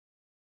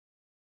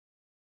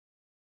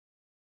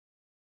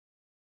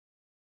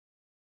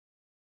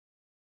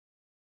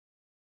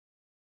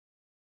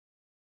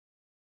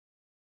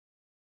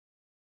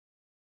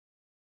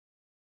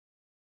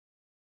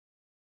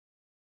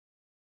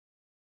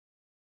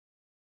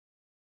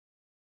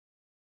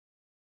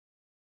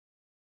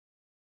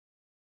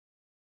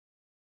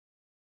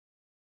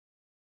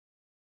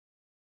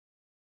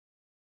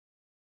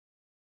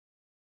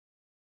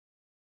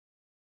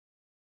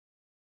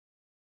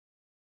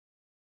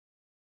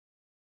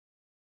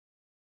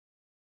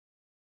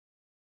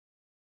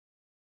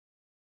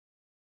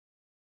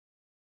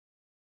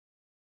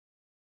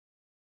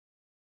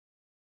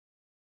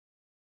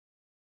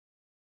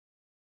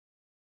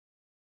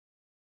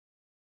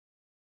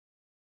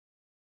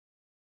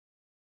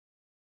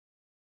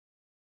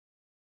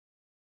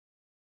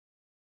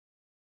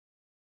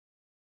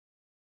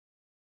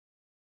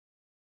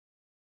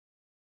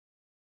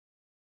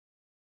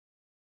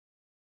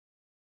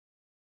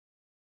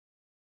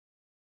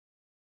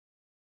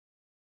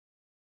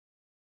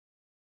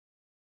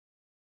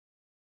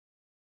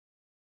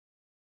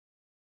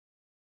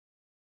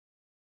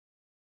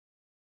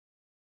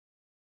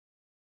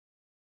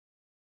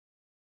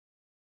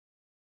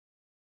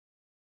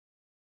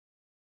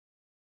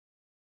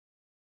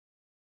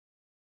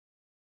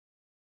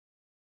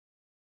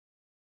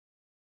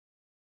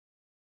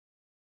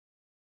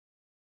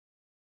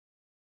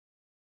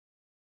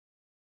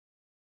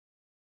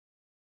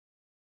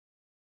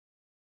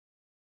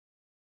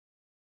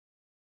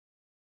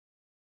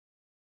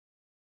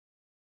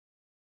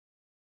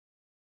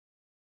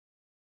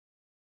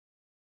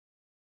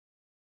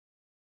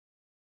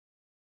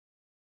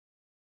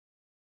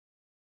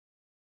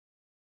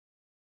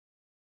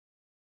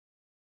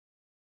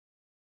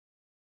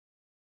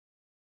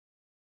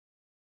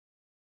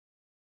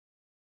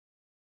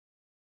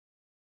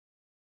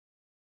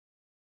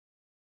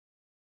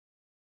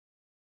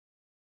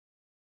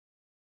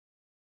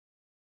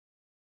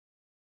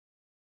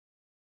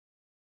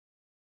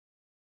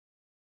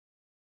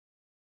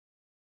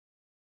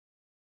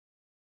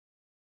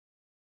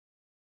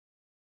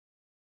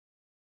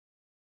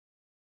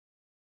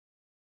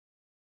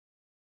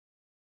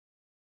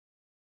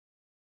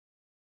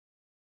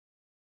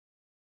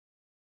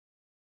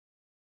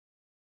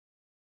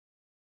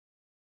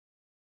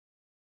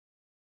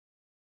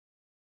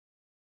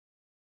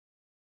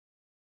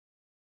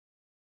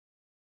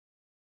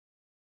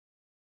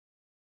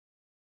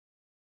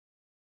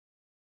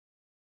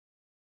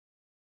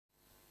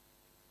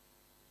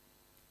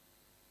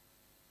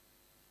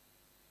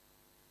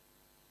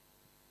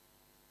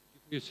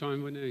A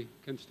sign when I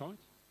can start?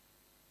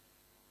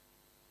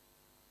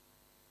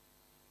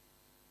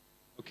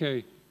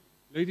 Okay,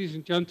 ladies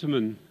and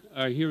gentlemen,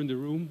 here in the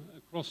room,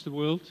 across the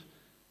world,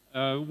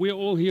 we're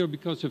all here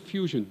because of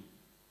fusion.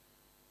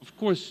 Of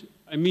course,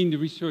 I mean the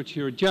research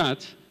here at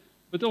JAT,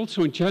 but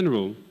also in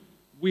general,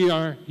 we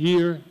are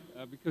here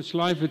because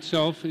life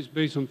itself is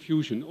based on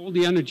fusion. All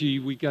the energy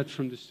we get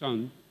from the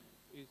sun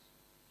is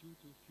due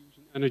to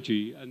fusion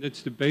energy, and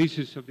it's the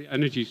basis of the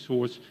energy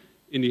source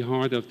in the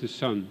heart of the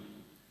sun.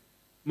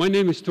 My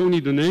name is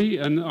Tony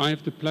Donnet, and I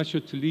have the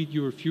pleasure to lead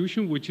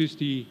EUROfusion, which is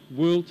the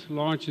world's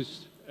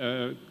largest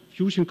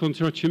fusion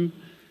consortium.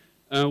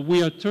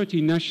 We are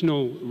 30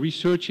 national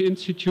research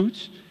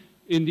institutes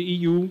in the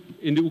EU,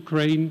 in the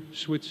Ukraine,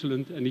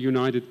 Switzerland, and the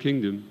United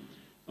Kingdom.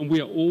 And we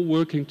are all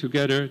working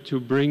together to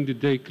bring the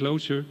day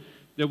closer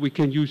that we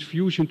can use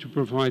fusion to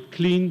provide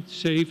clean,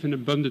 safe, and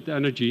abundant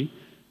energy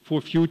for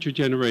future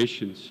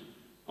generations.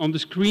 On the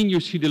screen, you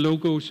see the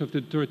logos of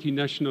the 30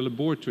 national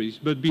laboratories,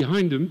 but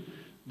behind them,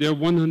 there are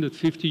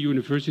 150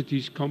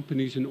 universities,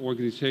 companies, and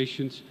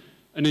organizations,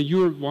 and in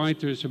Europe-wide,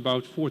 there's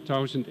about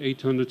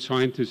 4,800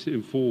 scientists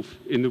involved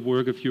in the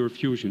work of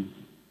EUROfusion.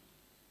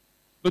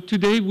 But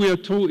today, we are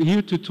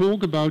here to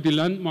talk about the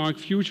landmark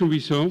fusion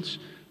results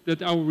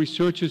that our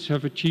researchers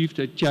have achieved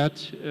at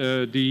JAT,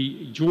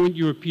 the Joint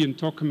European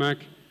Tokamak,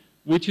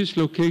 which is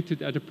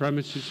located at the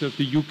premises of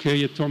the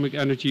UK Atomic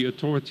Energy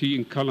Authority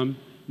in Culham,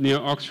 near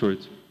Oxford.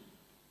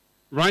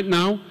 Right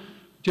now,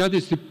 JAT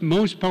is the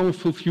most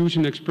powerful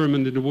fusion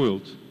experiment in the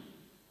world.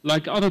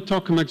 Like other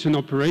tokamaks in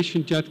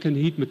operation, JAT can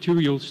heat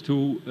materials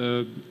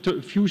to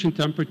fusion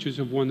temperatures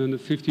of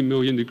 150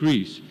 million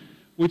degrees,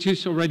 which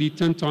is already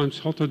 10 times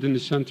hotter than the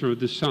center of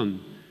the sun.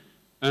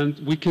 And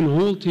we can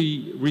hold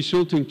the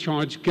resulting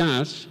charged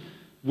gas,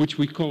 which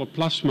we call a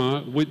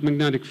plasma, with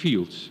magnetic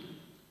fields.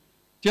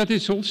 JAT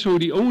is also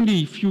the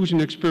only fusion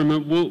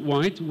experiment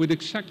worldwide with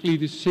exactly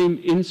the same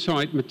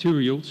inside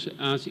materials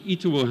as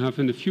ITER will have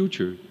in the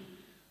future.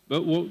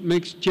 But what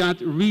makes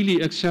JAT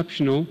really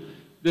exceptional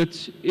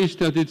is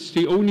that it's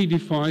the only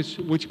device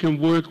which can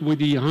work with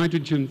the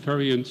hydrogen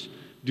variants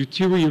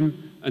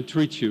deuterium and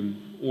tritium,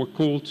 or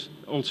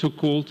also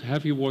called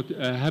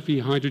heavy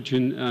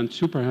hydrogen and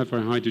super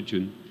heavy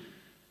hydrogen.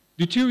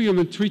 Deuterium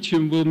and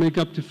tritium will make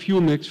up the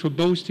fuel mix for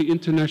both the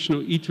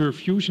international ITER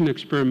fusion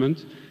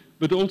experiment,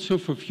 but also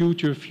for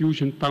future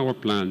fusion power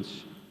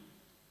plants.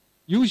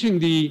 Using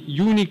the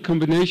unique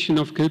combination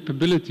of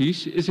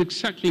capabilities is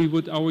exactly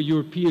what our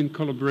European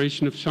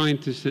collaboration of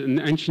scientists and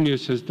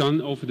engineers has done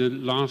over the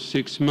last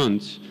 6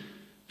 months.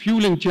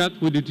 Fueling JAT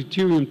with the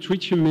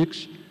deuterium-tritium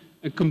mix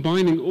and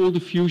combining all the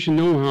fusion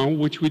know-how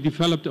which we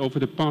developed over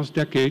the past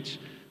decades,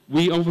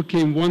 we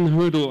overcame one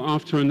hurdle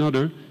after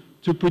another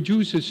to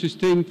produce a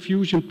sustained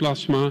fusion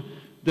plasma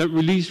that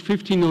released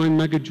 59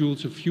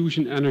 megajoules of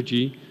fusion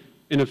energy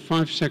in a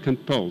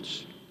 5-second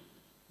pulse.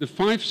 The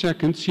 5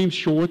 seconds seems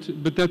short,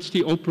 but that's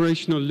the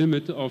operational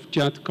limit of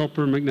JAT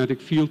copper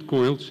magnetic field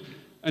coils,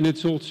 and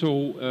it's also,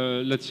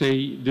 let's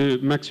say, the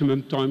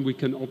maximum time we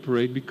can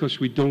operate because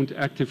we don't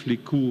actively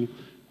cool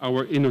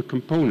our inner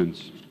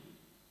components.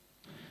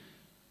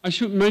 I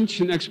should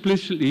mention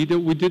explicitly that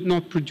we did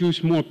not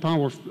produce more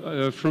power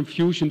from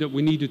fusion that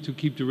we needed to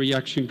keep the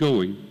reaction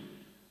going.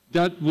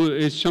 That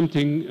is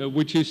something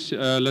which is,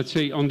 let's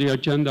say, on the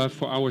agenda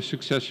for our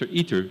successor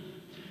ITER.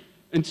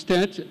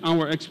 Instead,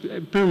 our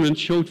experiment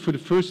showed for the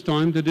first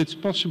time that it's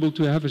possible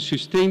to have a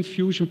sustained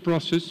fusion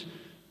process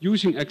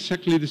using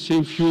exactly the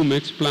same fuel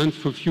mix planned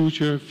for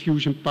future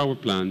fusion power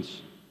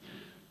plants.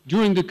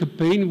 During the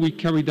campaign we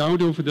carried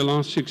out over the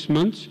last 6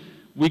 months,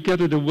 we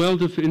gathered a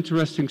wealth of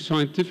interesting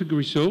scientific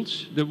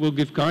results that will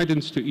give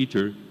guidance to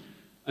ITER.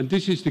 And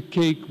this is the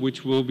cake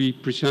which will be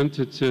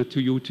presented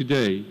to you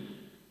today.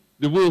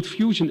 The World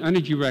Fusion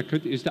Energy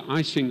Record is the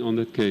icing on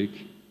that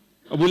cake.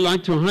 I would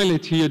like to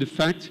highlight here the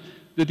fact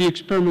that the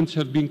experiments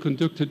have been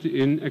conducted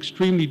in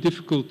extremely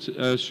difficult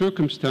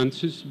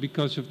circumstances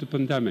because of the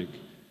pandemic.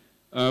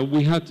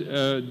 We had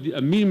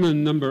a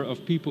minimum number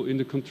of people in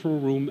the control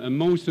room, and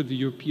most of the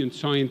European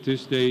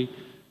scientists, they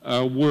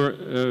were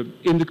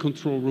in the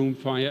control room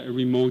via a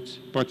remote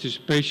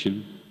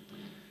participation.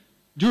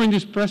 During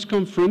this press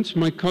conference,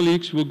 my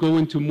colleagues will go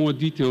into more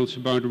details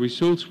about the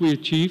results we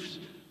achieved,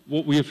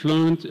 what we have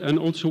learned, and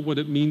also what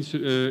it means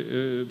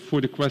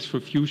for the quest for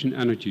fusion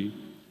energy.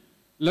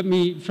 Let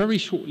me very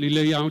shortly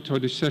lay out how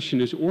the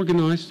session is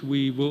organized.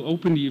 We will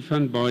open the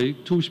event by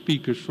 2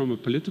 speakers from a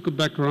political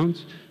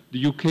background,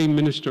 the UK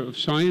Minister of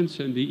Science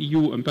and the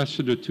EU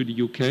Ambassador to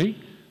the UK.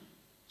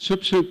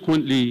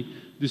 Subsequently,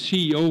 the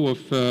CEO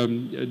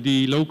of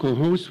the local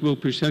host will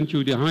present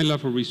you the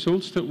high-level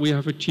results that we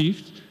have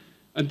achieved.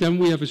 And then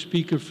we have a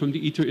speaker from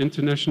the ITER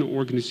International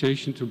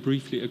Organization to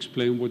briefly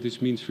explain what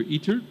this means for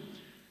ITER.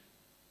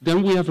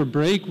 Then we have a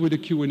break with a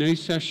Q&A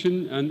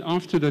session, and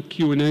after that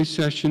Q&A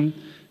session,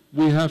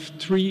 we have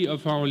 3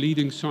 of our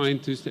leading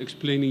scientists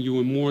explaining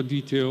you in more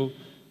detail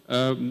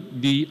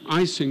the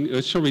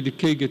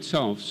cake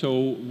itself.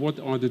 So what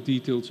are the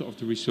details of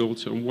the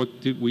results and what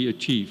did we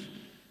achieve?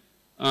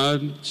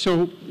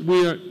 So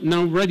we are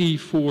now ready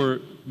for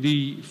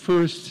the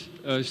first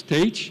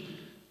stage.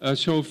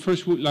 So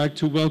first we'd like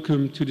to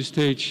welcome to the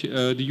stage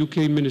the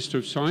UK Minister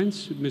of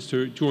Science,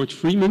 Mr. George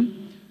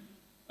Freeman,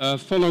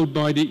 followed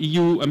by the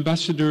EU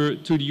Ambassador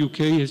to the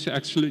UK, His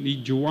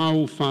Excellency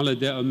João Vale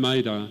de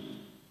Almeida.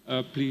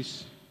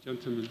 Please,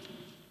 gentlemen.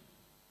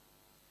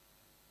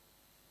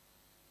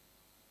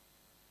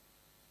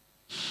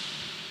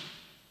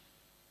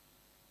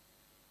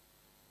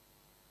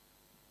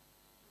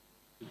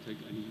 Take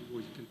any,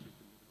 or you can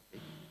take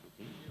them.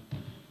 Okay.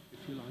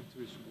 If you like,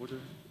 there is water.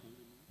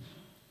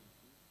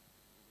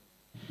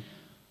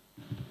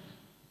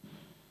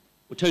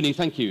 Well, Tony,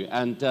 thank you.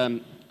 And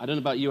I don't know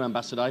about you,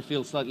 Ambassador, I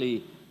feel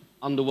slightly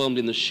underwhelmed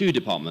in the shoe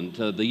department,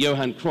 the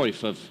Johan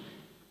Cruyff of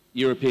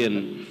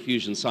European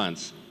fusion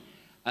science.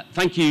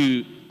 Thank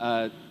you,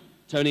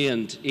 Tony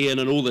and Ian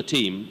and all the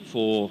team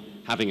for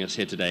having us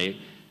here today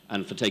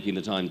and for taking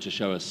the time to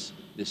show us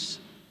this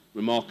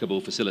remarkable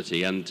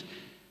facility and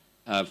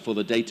for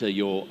the data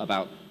you're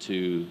about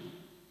to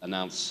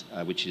announce,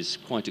 which is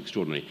quite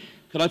extraordinary.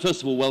 Could I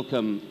first of all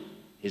welcome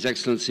His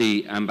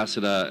Excellency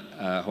Ambassador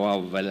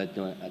João Vale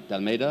de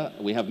Almeida.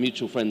 We have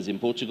mutual friends in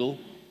Portugal,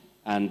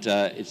 and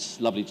it's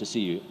lovely to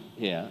see you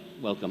here.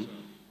 Welcome.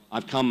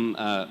 I've come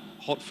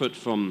hot foot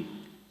from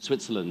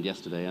Switzerland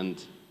yesterday,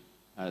 and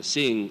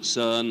seeing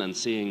CERN and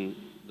seeing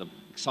the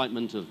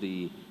excitement of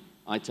the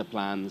ITER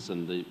plans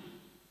and the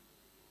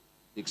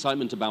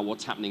excitement about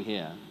what's happening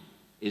here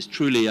is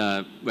truly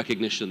a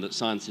recognition that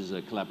science is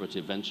a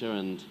collaborative venture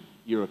and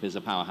Europe is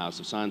a powerhouse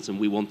of science, and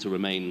we want to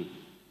remain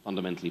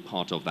fundamentally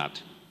part of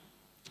that.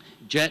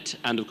 JET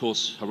and, of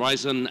course,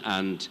 Horizon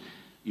and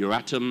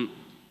Euratom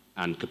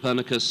and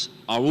Copernicus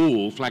are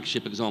all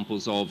flagship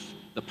examples of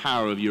the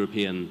power of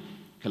European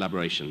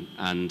collaboration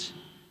and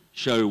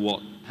show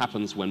what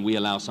happens when we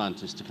allow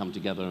scientists to come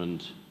together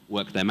and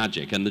work their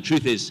magic. And the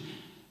truth is,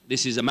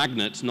 this is a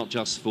magnet not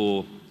just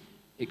for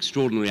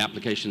extraordinary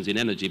applications in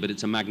energy, but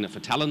it's a magnet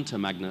for talent, a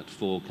magnet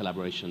for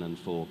collaboration and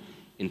for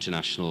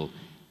international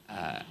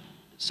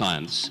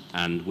science,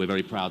 and we're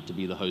very proud to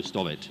be the host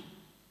of it.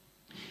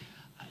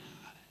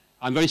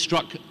 I'm very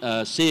struck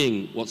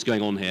seeing what's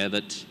going on here,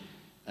 that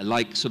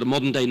like sort of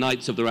modern-day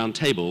knights of the round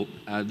table,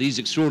 these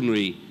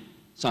extraordinary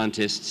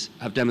scientists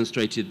have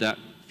demonstrated that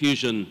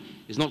fusion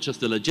is not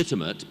just a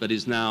legitimate, but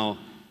is now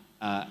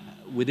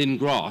within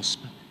grasp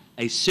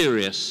a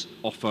serious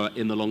offer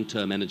in the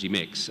long-term energy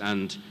mix.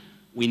 And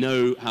we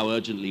know how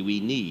urgently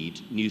we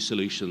need new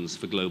solutions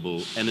for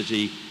global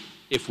energy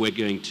if we're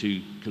going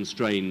to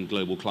constrain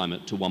global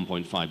climate to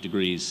 1.5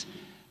 degrees,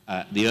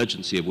 the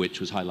urgency of which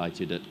was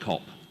highlighted at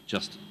COP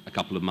just a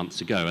couple of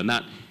months ago. And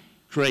that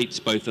creates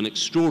both an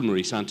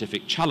extraordinary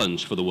scientific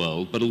challenge for the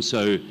world, but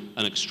also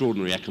an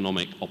extraordinary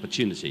economic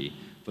opportunity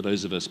for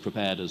those of us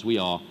prepared, as we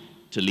are,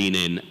 to lean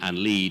in and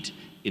lead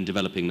in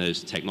developing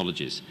those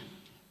technologies.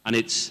 And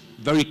it's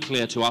very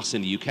clear to us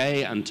in the UK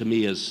and to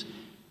me as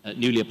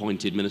newly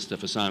appointed Minister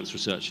for Science,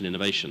 Research and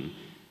Innovation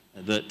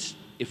that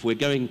if we're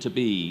going to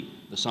be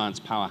the science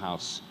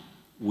powerhouse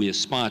we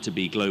aspire to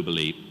be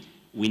globally,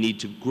 we need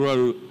to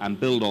grow and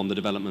build on the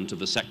development of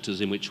the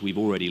sectors in which we've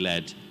already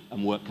led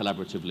and work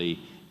collaboratively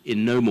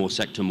in no more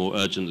sector more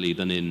urgently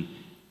than in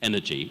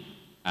energy.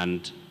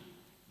 And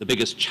the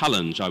biggest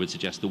challenge I would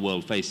suggest the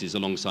world faces,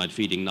 alongside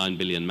feeding 9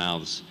 billion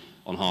mouths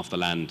on half the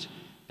land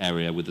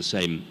area with the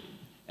same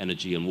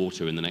energy and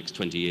water in the next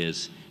 20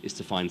 years, is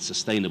to find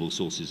sustainable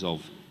sources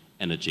of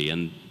energy.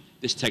 And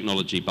this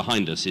technology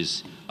behind us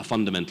is a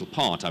fundamental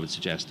part, I would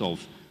suggest,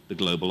 of the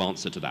global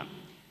answer to that.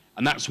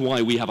 And that's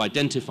why we have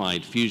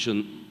identified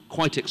fusion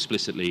quite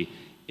explicitly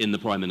in the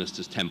Prime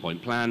Minister's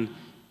 10-point plan,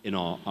 in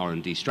our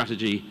R&D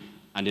strategy,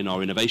 and in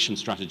our innovation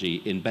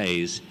strategy in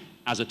BEIS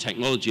as a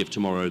technology of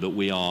tomorrow that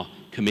we are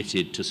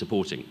committed to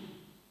supporting.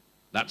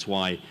 That's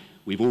why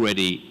we've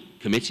already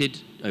committed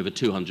over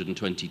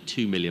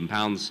 £222 million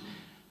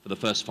for the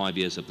first 5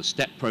 years of the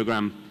STEP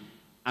programme,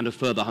 and a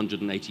further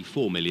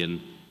 184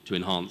 million to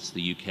enhance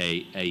the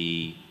UK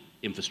AE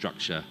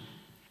infrastructure.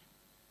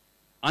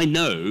 I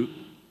know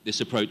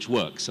this approach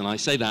works, and I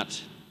say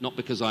that not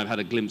because I've had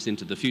a glimpse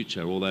into the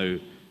future, although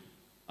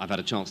I've had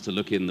a chance to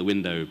look in the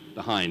window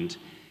behind,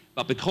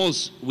 but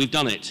because we've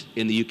done it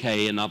in the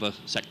UK and other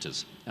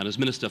sectors. And as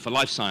Minister for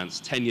Life Science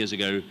 10 years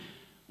ago,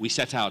 we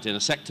set out in a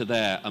sector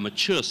there, a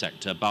mature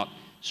sector, but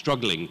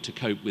struggling to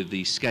cope with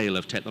the scale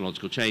of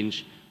technological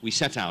change. We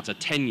set out a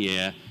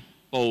 10-year,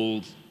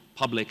 bold,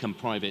 public and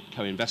private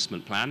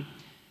co-investment plan,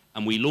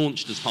 and we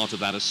launched as part of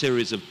that a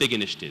series of big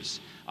initiatives.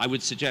 I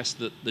would suggest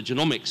that the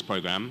genomics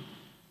program,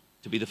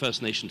 to be the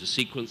first nation to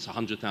sequence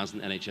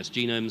 100,000 NHS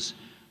genomes,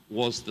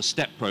 was the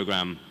STEP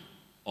program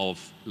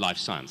of life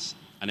science,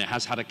 and it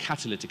has had a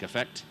catalytic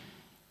effect.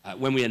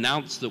 When we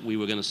announced that we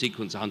were going to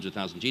sequence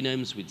 100,000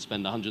 genomes, we'd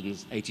spend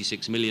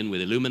 186 million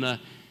with Illumina.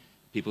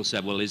 People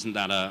said, well, isn't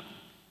that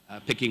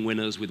picking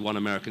winners with one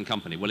American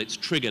company? Well, it's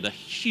triggered a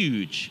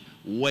huge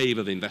wave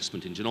of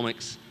investment in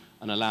genomics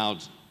and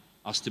allowed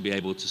us to be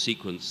able to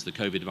sequence the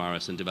COVID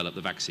virus and develop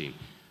the vaccine.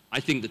 I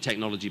think the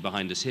technology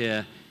behind us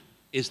here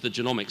is the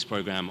genomics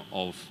program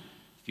of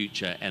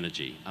future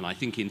energy. And I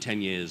think in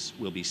 10 years,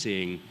 we'll be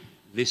seeing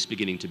this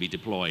beginning to be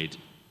deployed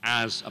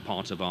as a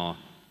part of our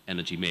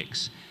energy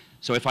mix.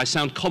 So if I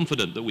sound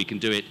confident that we can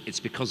do it, it's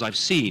because I've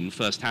seen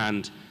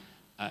firsthand,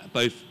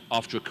 both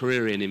after a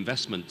career in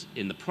investment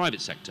in the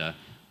private sector,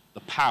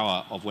 the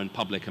power of when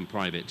public and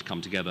private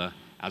come together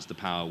as the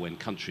power when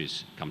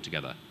countries come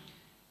together.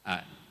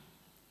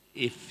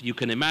 If you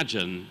can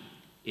imagine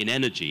in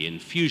energy, in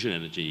fusion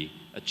energy,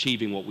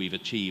 achieving what we've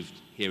achieved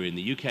here in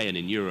the UK and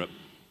in Europe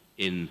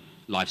in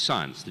life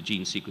science, the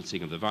gene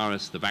sequencing of the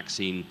virus, the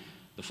vaccine,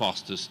 the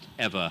fastest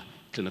ever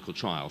clinical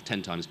trial,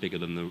 10 times bigger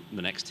than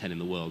the next 10 in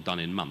the world, done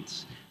in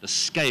months. The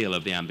scale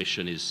of the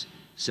ambition is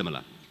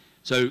similar.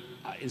 So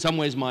in some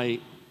ways, my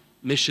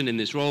mission in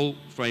this role,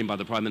 framed by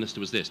the Prime Minister,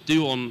 was this: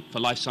 do on for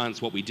life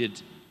science what we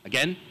did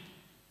again,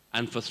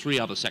 and for 3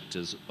 other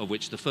sectors, of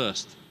which the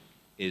first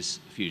is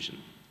fusion.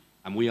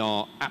 And we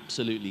are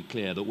absolutely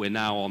clear that we're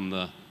now on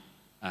the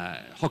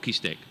hockey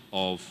stick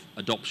of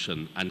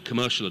adoption and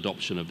commercial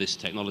adoption of this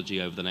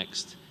technology over the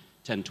next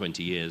 10,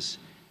 20 years,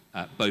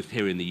 both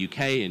here in the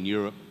UK, in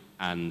Europe,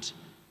 and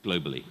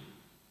globally.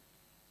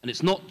 And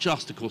it's not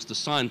just, of course, the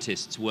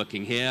scientists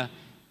working here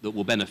that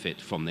will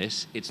benefit from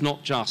this. It's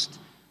not just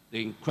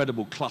the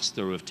incredible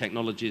cluster of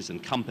technologies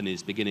and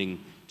companies beginning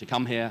to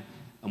come here,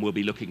 and we'll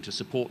be looking to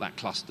support that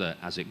cluster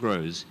as it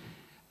grows.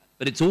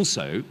 But it's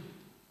also,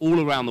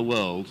 all around the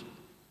world,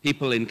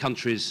 people in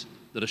countries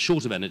that are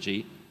short of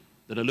energy,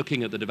 that are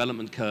looking at the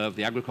development curve,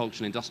 the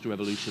agricultural and industrial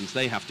revolutions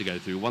they have to go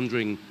through,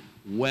 wondering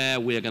where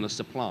we're going to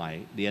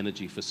supply the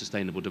energy for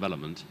sustainable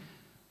development.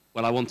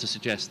 Well, I want to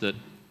suggest that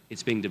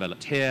it's being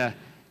developed here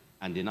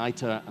and in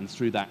ITER and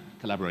through that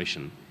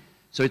collaboration.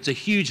 So it's a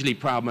hugely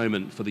proud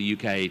moment for the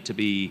UK to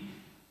be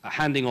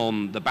handing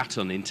on the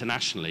baton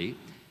internationally.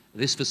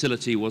 This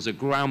facility was a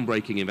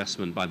groundbreaking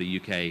investment by the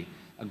UK,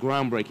 a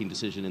groundbreaking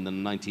decision in the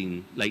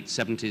late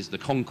 70s, the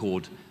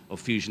Concord of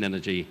fusion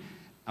energy,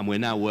 and we're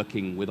now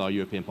working with our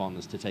European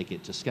partners to take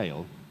it to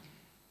scale.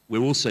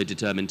 We're also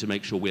determined to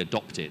make sure we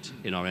adopt it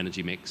in our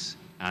energy mix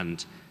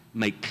and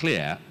make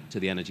clear to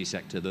the energy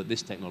sector that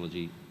this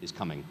technology is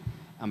coming.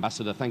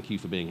 Ambassador, thank you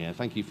for being here.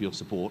 Thank you for your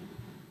support.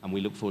 And we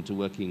look forward to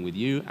working with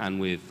you and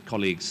with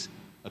colleagues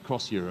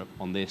across Europe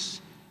on this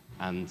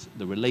and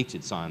the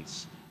related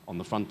science on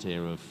the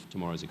frontier of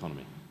tomorrow's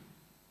economy.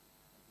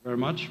 Very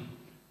much.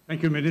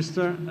 Thank you,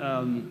 Minister.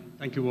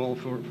 Thank you all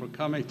for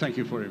coming. Thank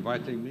you for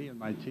inviting me and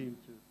my team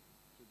to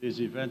this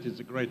event.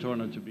 It's a great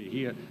honor to be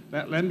here.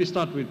 Let me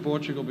start with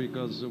Portugal,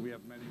 because we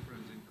have many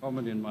friends in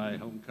common in my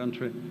home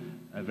country,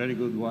 very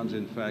good ones,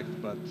 in fact,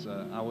 but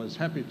I was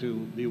happy to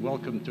be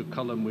welcomed to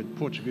Culham with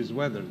Portuguese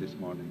weather this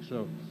morning.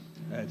 So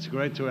it's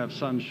great to have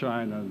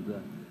sunshine,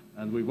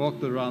 and we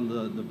walked around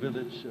the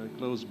village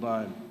close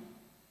by.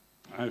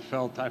 I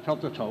felt at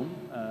home.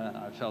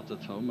 I felt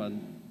at home,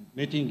 and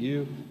meeting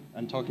you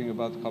and talking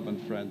about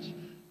common friends.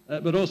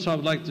 But also, I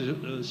would like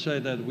to say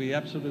that we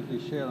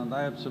absolutely share, and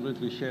I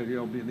absolutely share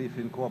your belief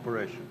in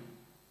cooperation.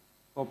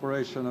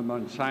 Cooperation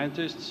among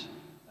scientists,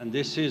 and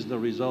this is the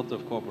result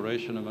of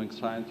cooperation among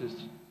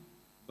scientists,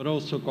 but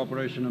also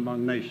cooperation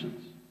among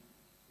nations,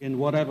 in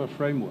whatever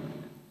framework.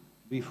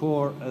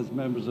 Before as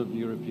members of the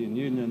European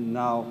Union,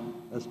 now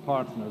as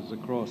partners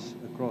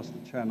across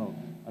the channel.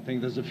 I think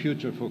there's a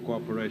future for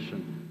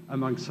cooperation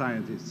among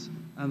scientists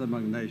and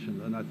among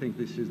nations, and I think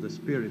this is the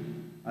spirit,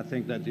 I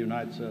think, that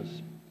unites us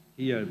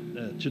here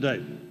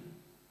today.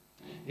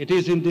 It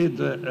is indeed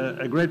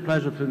a great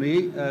pleasure for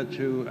me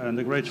and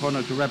a great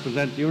honor to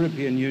represent the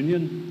European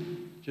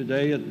Union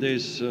today at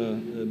this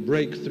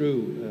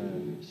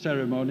breakthrough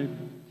ceremony.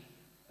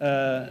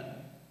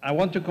 I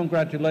want to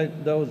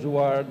congratulate those who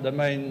are the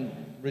main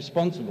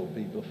responsible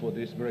people for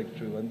this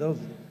breakthrough, and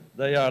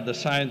they are the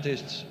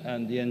scientists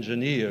and the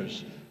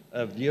engineers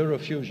of the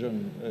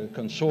EUROfusion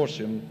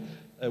consortium,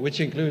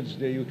 which includes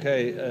the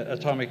UK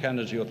Atomic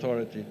Energy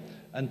Authority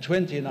and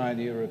 29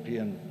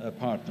 European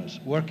partners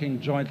working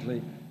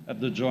jointly at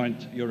the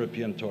joint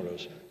European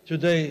Torus.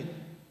 Today,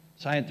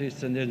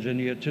 scientists and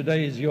engineers,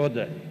 today is your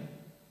day.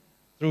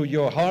 Through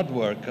your hard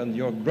work and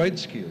your great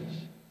skills,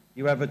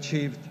 you have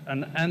achieved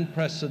an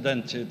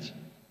unprecedented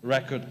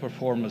record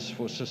performance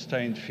for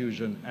sustained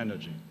fusion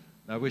energy.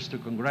 I wish to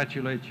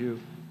congratulate you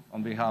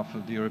on behalf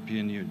of the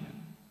European Union.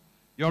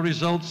 Your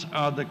results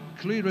are the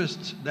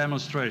clearest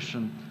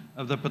demonstration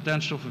of the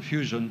potential for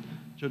fusion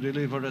to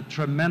deliver a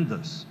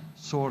tremendous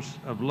source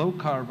of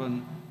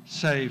low-carbon,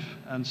 safe,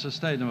 and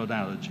sustainable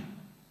energy,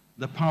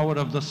 the power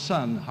of the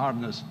sun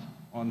harnessed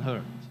on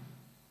Earth.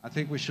 I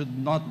think we should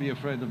not be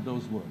afraid of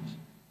those words.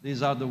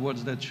 These are the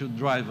words that should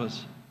drive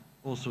us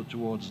also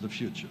towards the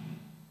future.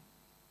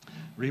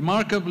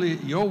 Remarkably,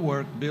 your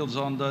work builds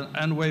on the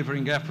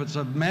unwavering efforts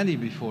of many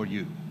before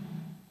you,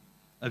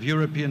 of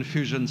European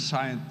fusion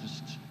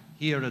scientists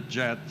here at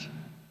JET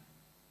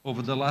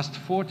over the last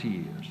 40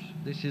 years.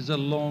 This is a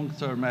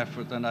long-term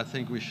effort, and I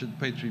think we should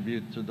pay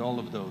tribute to all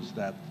of those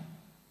that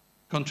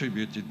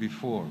contributed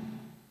before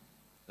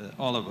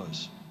all of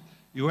us.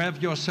 You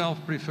have yourself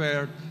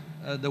prepared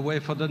the way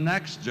for the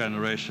next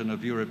generation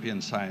of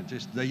European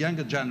scientists, the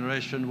younger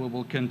generation who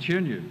will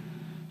continue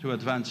to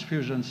advance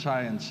fusion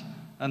science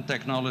and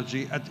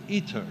technology at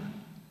ITER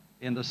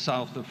in the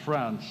south of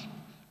France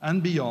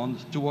and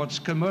beyond towards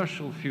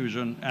commercial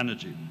fusion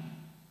energy.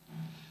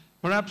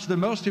 Perhaps the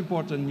most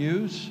important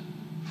news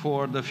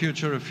for the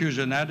future of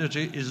fusion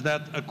energy is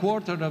that a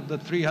quarter of the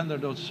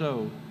 300 or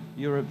so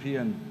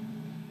European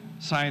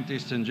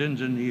scientists and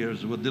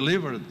engineers who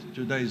delivered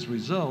today's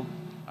result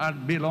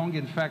belong,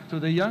 in fact, to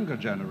the younger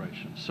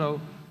generation.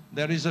 So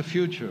there is a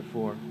future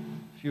for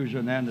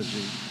fusion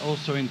energy,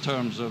 also in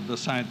terms of the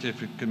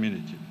scientific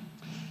community.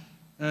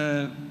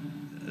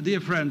 Dear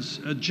friends,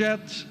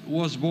 JET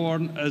was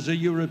born as a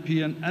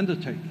European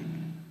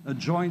undertaking, a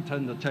joint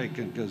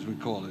undertaking, as we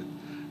call it,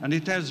 and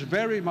it has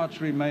very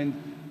much remained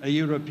a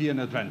European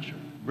adventure,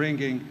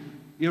 bringing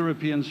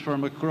Europeans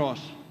from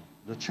across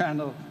the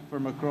Channel,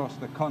 from across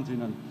the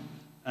continent,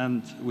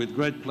 and with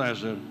great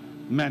pleasure,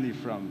 many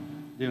from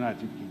the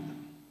United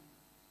Kingdom.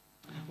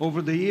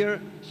 Over the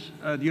years,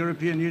 the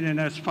European Union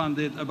has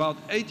funded about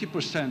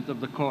 80% of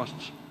the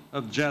costs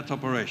of JET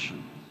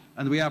operation,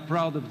 and we are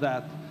proud of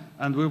that,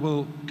 and we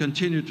will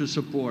continue to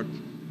support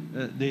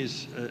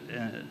these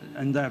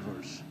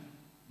endeavors.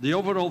 The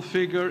overall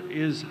figure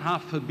is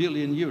 €500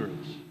 million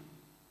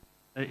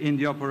in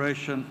the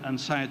operation and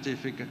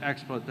scientific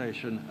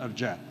exploitation of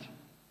JET.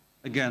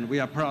 Again, we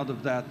are proud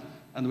of that,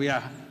 and we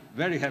are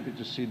very happy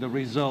to see the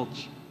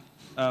results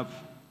of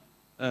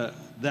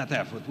that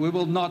effort. We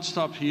will not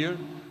stop here.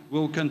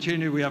 We'll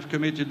continue. We have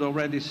committed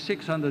already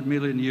 €600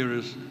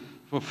 million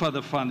for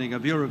further funding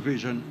of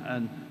EUROvision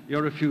and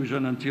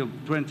EUROfusion until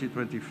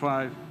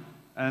 2025,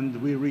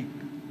 and we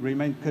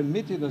remain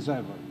committed as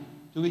ever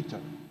to ITER,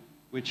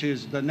 which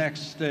is the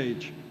next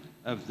stage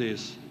of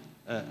this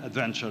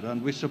adventure,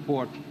 and we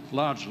support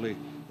largely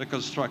the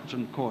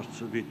construction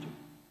costs of ITER.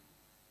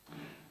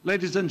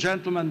 Ladies and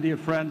gentlemen, dear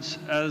friends,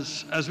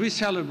 as we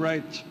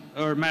celebrate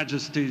Her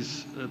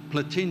Majesty's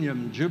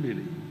Platinum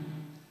Jubilee,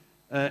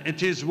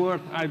 it is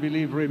worth, I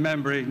believe,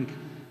 remembering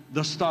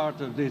the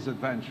start of this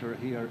adventure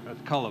here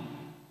at Culham.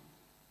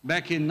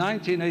 Back in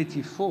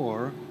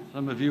 1984,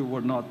 some of you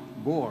were not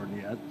born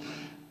yet,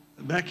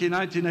 back in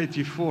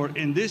 1984,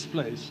 in this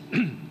place,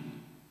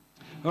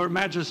 Her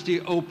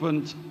Majesty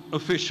opened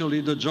officially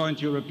the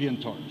joint European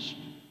Torus.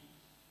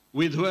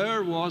 With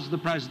her was the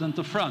President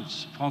of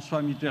France,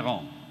 François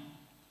Mitterrand,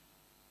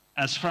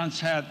 as France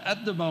had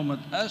at the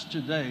moment, as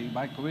today,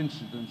 by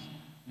coincidence,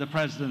 the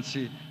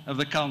presidency of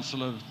the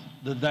Council of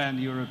the then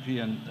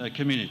European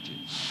Community.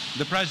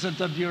 The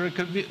President of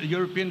the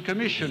European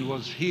Commission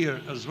was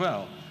here as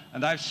well,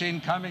 and I've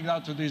seen coming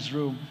out of this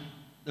room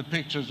the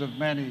pictures of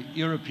many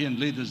European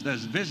leaders that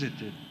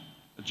visited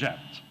JET.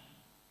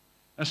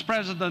 As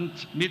President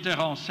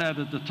Mitterrand said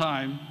at the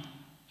time,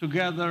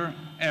 together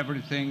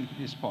everything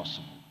is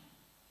possible.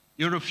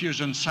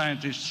 EUROfusion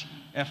scientists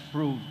have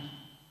proved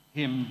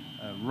him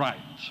right.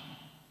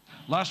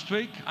 Last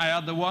week, I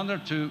had the honor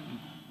to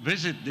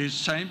visit this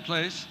same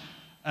place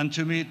and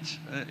to meet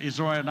His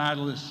Royal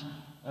Highness,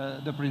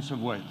 the Prince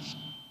of Wales,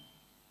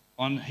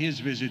 on his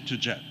visit to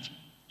JET,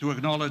 to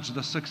acknowledge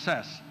the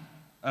success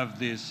of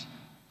this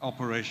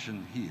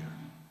operation here.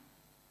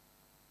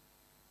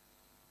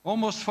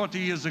 Almost 40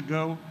 years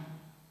ago,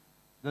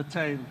 the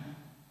tale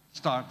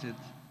started.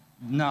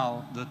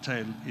 Now the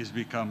tale is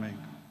becoming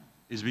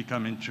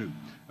true.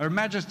 Her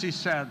Majesty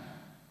said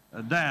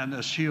then,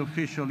 as she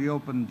officially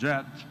opened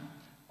JET,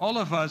 all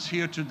of us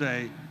here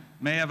today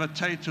may have a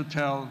tale to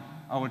tell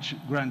our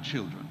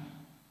grandchildren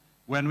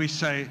when we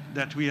say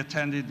that we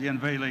attended the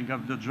unveiling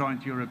of the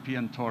joint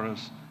European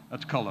Torus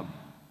at Culham.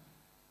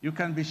 You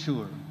can be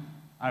sure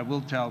I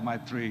will tell my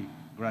 3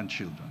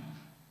 grandchildren.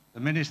 The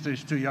Minister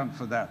is too young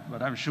for that,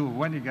 but I'm sure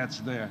when he gets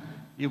there,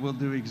 he will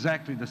do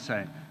exactly the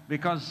same.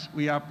 Because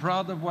we are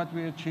proud of what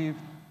we achieved,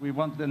 we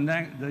want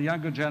the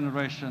younger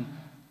generation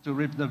to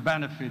reap the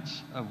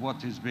benefits of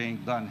what is being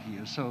done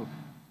here. So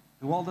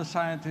to all the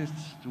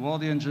scientists, to all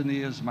the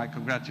engineers, my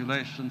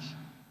congratulations.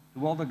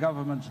 To all the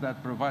governments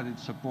that provided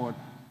support,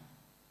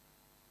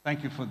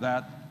 thank you for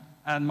that.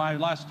 And my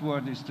last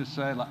word is to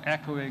say,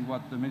 echoing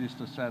what the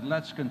Minister said,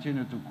 let's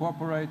continue to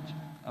cooperate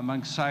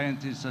among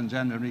scientists and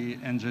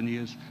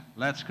engineers.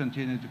 Let's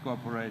continue to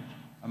cooperate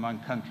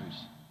among countries,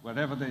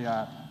 wherever they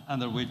are,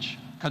 under which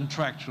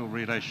contractual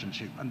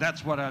relationship. And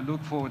that's what I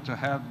look forward to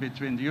have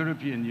between the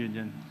European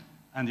Union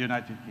and the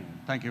United Kingdom.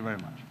 Thank you very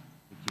much.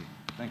 Thank you.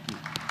 Thank you.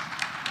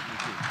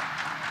 Thank you.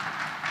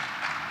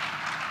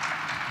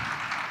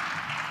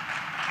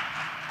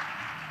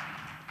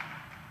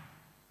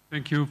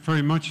 Thank you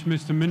very much,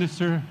 Mr.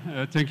 Minister.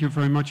 Thank you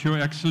very much, Your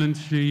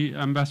Excellency,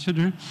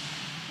 Ambassador,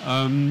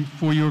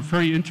 for your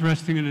very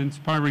interesting and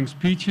inspiring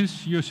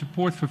speeches. Your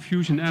support for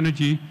fusion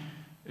energy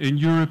in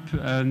Europe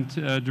and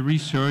the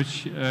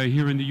research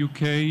here in the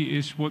UK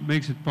is what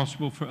makes it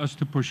possible for us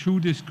to pursue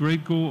this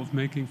great goal of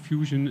making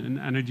fusion an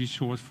energy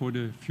source for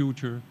the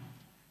future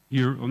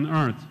here on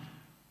Earth.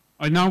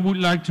 I now would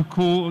like to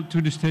call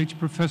to the stage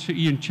Professor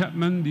Ian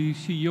Chapman, the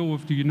CEO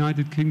of the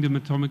United Kingdom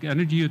Atomic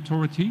Energy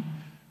Authority,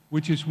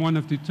 which is one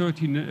of the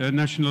 30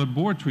 national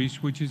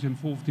laboratories which is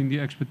involved in the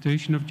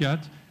exploitation of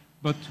JET.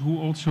 but who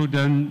also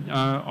then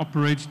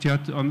operates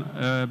JET on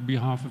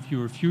behalf of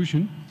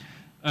EUROfusion.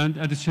 And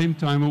at the same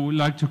time, I would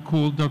like to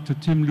call Dr.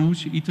 Tim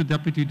Loos, ITER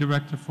Deputy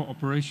Director for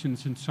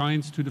Operations and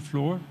Science, to the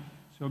floor.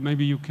 So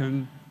maybe you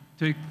can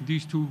take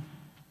these two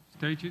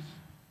stages.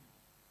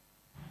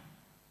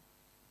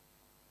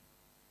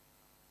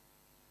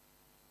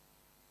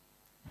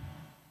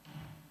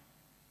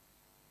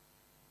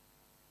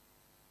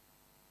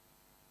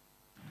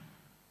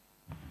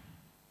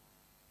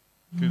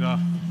 Good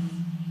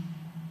afternoon.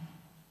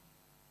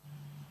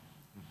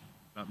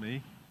 Is that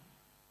me?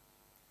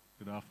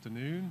 Good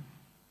afternoon.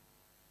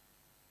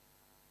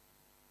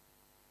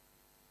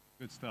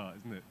 Good start,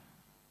 isn't it?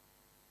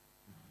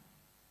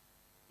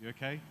 You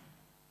okay?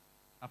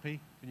 Happy?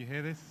 Can you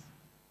hear this?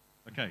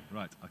 Okay,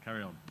 right, I'll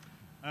carry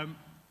on.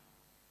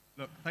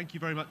 Look, thank you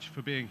very much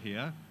for being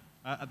here.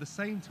 At the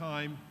same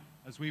time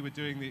as we were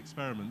doing the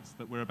experiments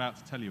that we're about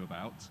to tell you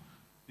about,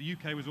 the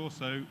UK was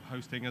also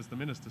hosting, as the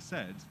Minister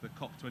said, the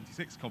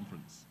COP26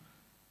 conference.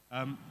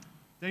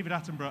 David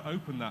Attenborough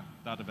opened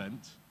that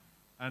event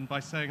and by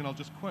saying, and I'll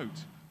just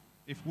quote,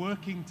 if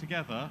working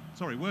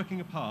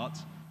apart,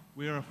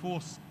 we are a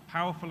force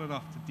powerful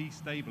enough to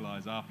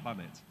destabilize our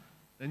planet,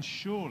 then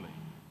surely,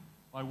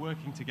 by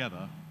working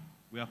together,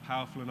 we are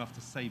powerful enough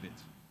to save it.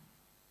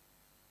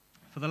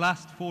 For the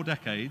last 4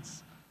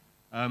 decades,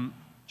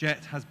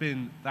 JET has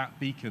been that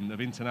beacon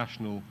of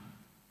international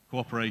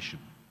cooperation.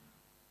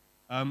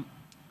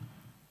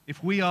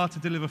 If we are to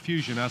deliver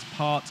fusion as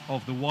part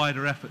of the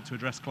wider effort to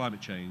address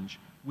climate change,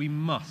 we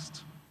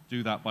must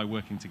do that by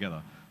working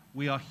together.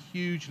 We are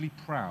hugely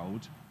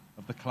proud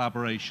of the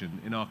collaboration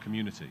in our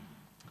community.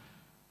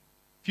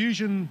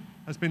 Fusion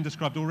has been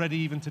described already,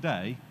 even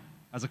today,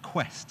 as a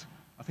quest.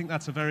 I think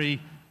that's a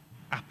very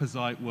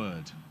apposite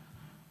word.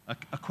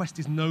 A quest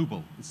is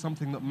noble. It's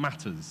something that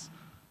matters.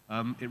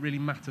 It really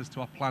matters to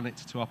our planet,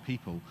 to our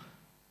people.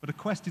 But a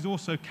quest is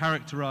also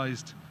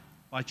characterized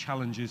by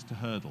challenges to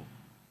hurdle,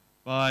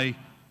 by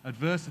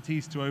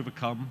adversities to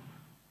overcome,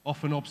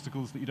 often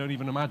obstacles that you don't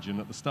even imagine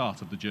at the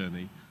start of the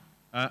journey.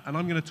 And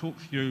I'm going to talk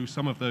through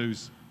some of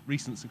those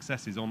recent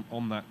successes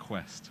on that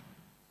quest.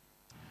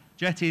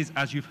 JET is,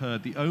 as you've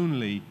heard, the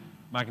only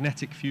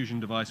magnetic fusion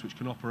device which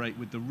can operate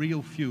with the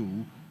real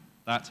fuel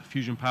that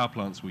fusion power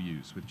plants will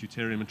use, with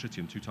deuterium and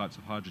tritium, 2 types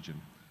of hydrogen.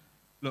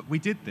 Look, we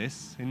did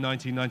this in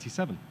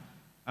 1997,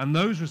 and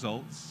those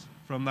results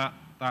from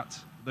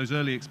those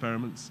early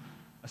experiments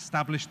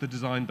established the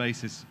design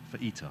basis for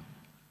ITER.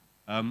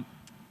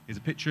 Here's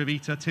a picture of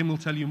ITER. Tim will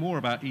tell you more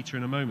about ITER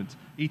in a moment.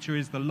 ITER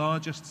is the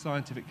largest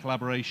scientific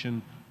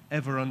collaboration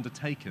ever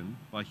undertaken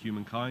by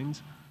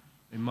humankind.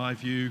 In my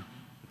view,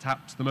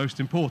 perhaps the most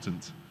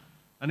important.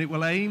 And it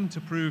will aim to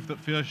prove that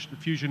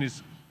fusion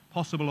is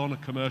possible on a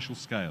commercial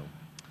scale.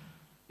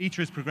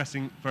 ITER is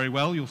progressing very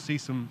well. You'll see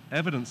some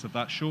evidence of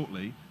that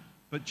shortly.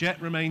 But JET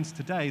remains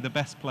today the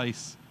best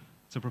place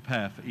to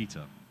prepare for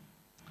ITER.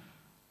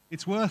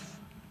 It's worth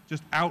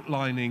just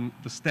outlining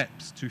the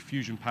steps to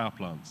fusion power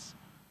plants.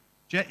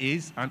 JET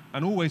is,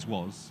 and always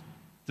was,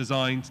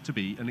 designed to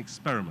be an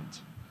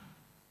experiment.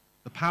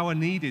 The power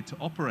needed to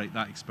operate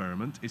that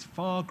experiment is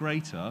far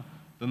greater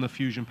than the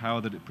fusion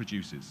power that it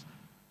produces.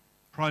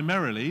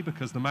 Primarily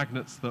because the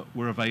magnets that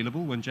were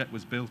available when JET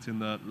was built in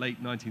the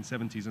late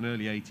 1970s and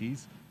early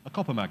 80s are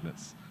copper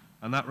magnets,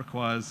 and that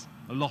requires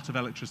a lot of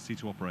electricity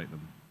to operate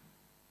them.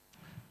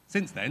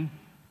 Since then,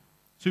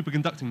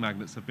 superconducting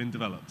magnets have been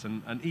developed,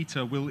 and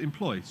ITER will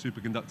employ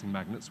superconducting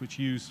magnets which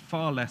use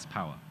far less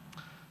power.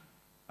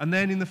 And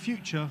then in the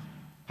future,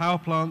 power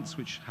plants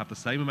which have the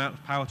same amount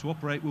of power to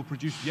operate will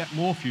produce yet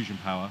more fusion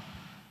power,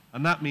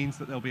 and that means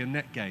that there'll be a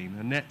net gain,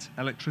 a net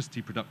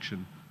electricity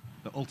production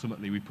that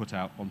ultimately we put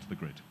out onto the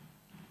grid.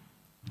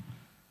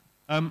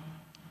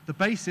 The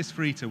basis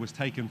for ITER was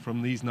taken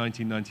from these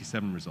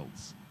 1997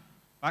 results.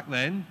 Back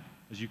then,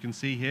 as you can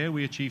see here,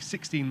 we achieved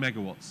 16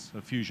 megawatts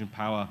of fusion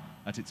power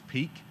at its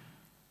peak,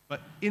 but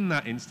in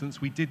that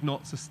instance, we did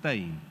not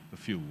sustain the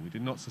fuel. We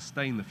did not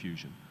sustain the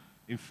fusion.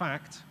 In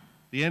fact,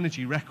 the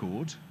energy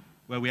record,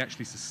 where we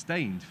actually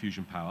sustained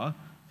fusion power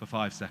for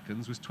 5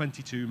 seconds, was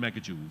 22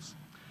 megajoules.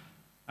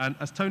 And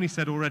as Tony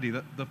said already,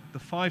 the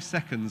 5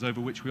 seconds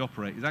over which we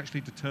operate is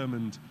actually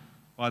determined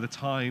by the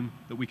time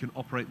that we can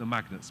operate the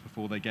magnets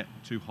before they get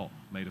too hot,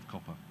 made of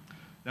copper.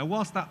 Now,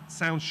 whilst that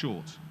sounds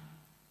short,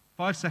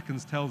 5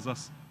 seconds tells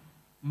us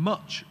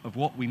much of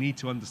what we need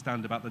to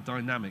understand about the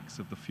dynamics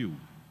of the fuel.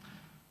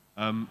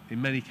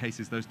 In many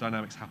cases, those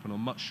dynamics happen on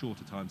much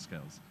shorter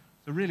timescales.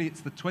 So really,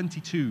 it's the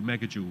 22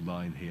 megajoule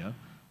line here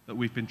that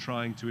we've been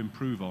trying to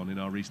improve on in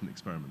our recent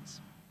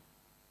experiments.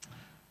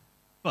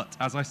 But,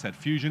 as I said,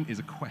 fusion is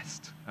a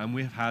quest, and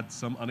we've had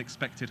some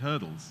unexpected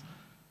hurdles.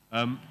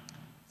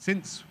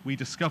 Since we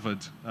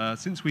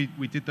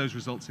did those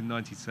results in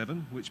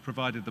 '97, which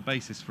provided the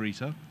basis for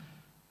ITER,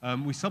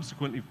 we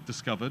subsequently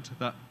discovered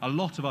that a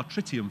lot of our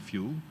tritium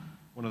fuel,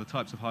 one of the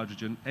types of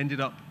hydrogen,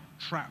 ended up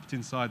trapped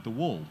inside the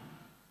wall.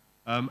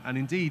 And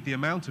indeed, the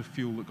amount of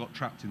fuel that got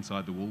trapped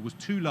inside the wall was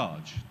too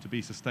large to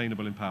be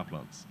sustainable in power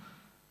plants.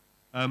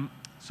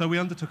 So we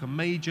undertook a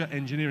major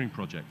engineering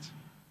project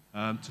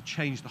to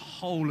change the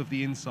whole of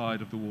the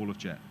inside of the wall of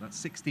jet. That's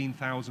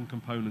 16,000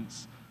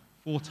 components,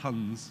 4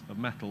 tons of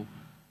metal,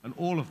 and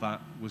all of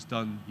that was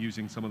done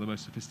using some of the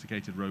most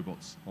sophisticated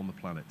robots on the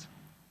planet.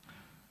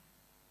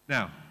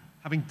 Now,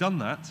 having done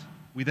that,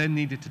 we then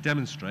needed to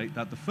demonstrate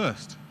that the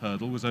first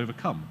hurdle was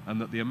overcome and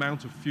that the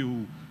amount of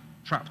fuel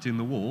trapped in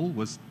the wall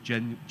was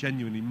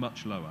genuinely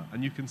much lower.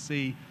 And you can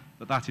see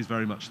that that is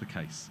very much the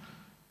case.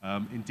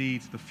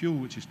 Indeed, the fuel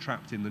which is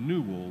trapped in the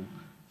new wall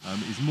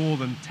is more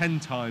than 10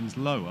 times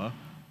lower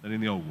than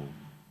in the old wall.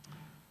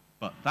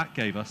 But that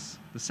gave us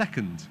the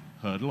second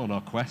hurdle on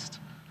our quest.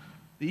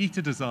 The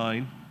ITER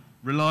design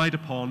relied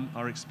upon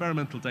our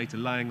experimental data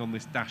lying on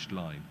this dashed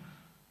line.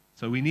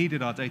 So we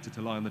needed our data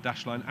to lie on the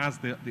dashed line as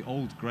the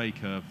old grey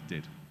curve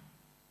did.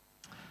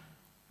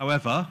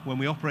 However, when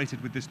we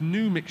operated with this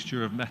new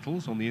mixture of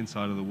metals on the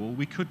inside of the wall,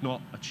 we could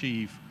not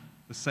achieve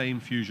the same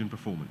fusion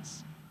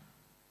performance.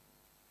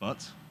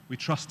 But we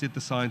trusted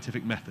the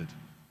scientific method.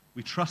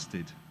 We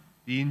trusted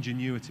the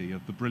ingenuity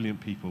of the brilliant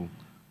people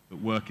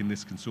that work in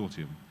this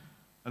consortium.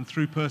 And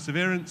through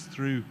perseverance,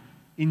 through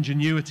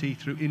ingenuity,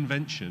 through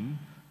invention,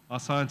 our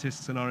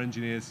scientists and our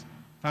engineers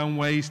found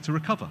ways to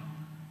recover.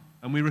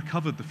 And we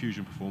recovered the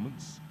fusion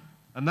performance.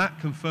 And that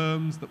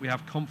confirms that we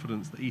have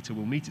confidence that ITER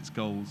will meet its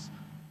goals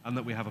and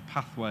that we have a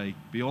pathway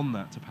beyond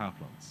that to power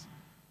plants.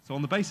 So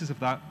on the basis of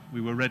that,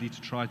 we were ready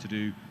to try to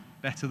do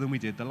better than we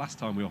did the last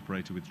time we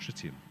operated with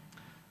tritium.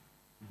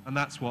 And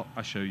that's what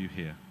I show you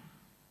here.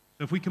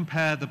 So if we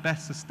compare the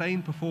best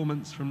sustained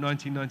performance from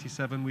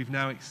 1997, we've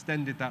now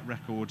extended that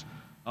record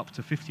up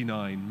to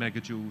 59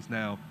 megajoules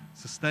now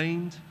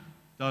sustained,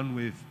 done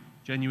with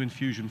genuine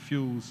fusion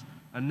fuels,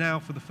 and now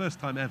for the first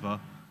time ever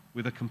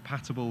with a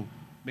compatible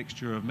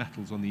mixture of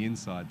metals on the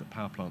inside that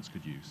power plants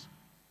could use.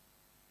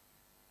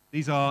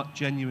 These are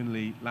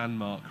genuinely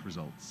landmark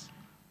results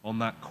on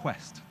that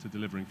quest to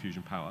delivering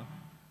fusion power.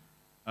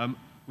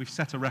 We've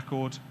set a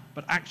record,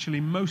 but actually,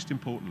 most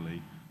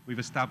importantly, we've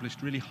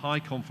established really high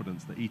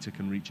confidence that ITER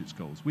can reach its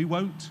goals. We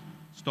won't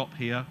stop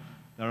here.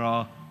 There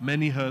are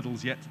many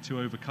hurdles yet to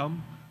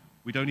overcome.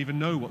 We don't even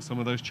know what some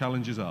of those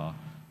challenges are,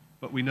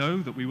 but we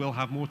know that we will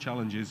have more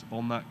challenges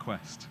on that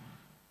quest.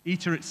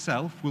 ITER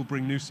itself will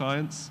bring new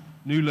science,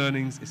 new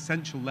learnings,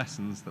 essential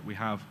lessons that we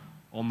have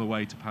on the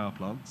way to power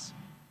plants.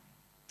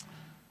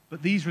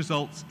 But these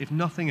results, if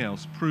nothing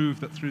else, prove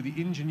that through the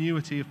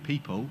ingenuity of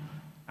people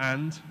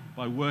and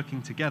by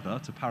working together,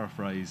 to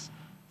paraphrase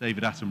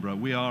David Attenborough,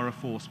 we are a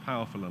force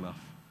powerful enough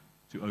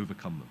to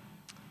overcome them.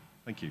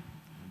 Thank you.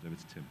 Hand over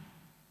to Tim.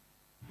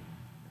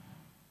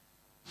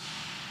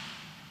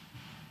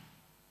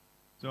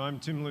 So I'm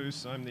Tim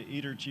Luce. I'm the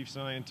ITER Chief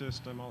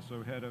Scientist. I'm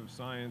also Head of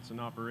Science and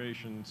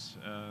Operations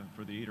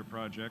for the ITER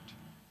project.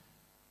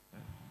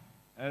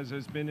 As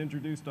has been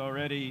introduced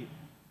already,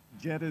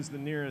 JET is the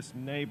nearest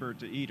neighbor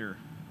to ITER,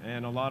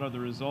 and a lot of the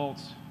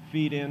results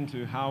feed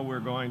into how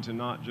we're going to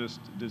not just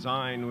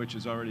design, which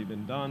has already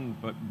been done,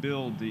 but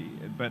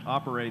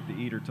operate the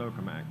ITER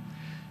tokamak.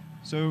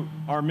 So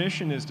our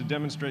mission is to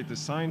demonstrate the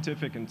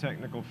scientific and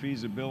technical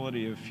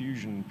feasibility of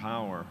fusion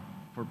power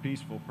for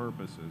peaceful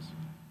purposes.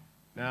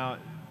 Now,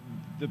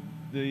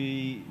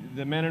 the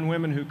men and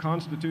women who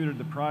constituted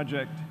the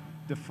project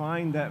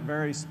defined that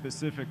very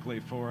specifically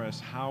for us,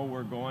 how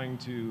we're going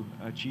to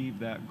achieve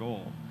that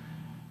goal.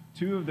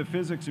 Two of the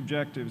physics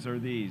objectives are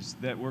these,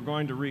 that we're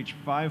going to reach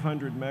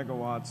 500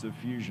 megawatts of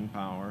fusion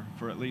power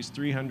for at least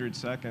 300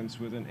 seconds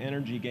with an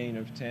energy gain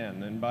of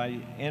 10. And by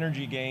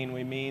energy gain,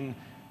 we mean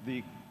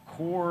the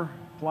core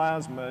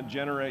plasma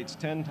generates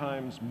 10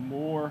 times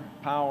more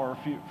power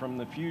from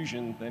the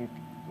fusion than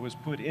was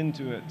put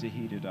into it to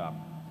heat it up.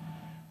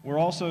 We're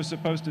also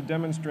supposed to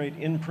demonstrate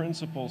in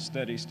principle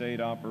steady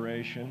state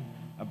operation,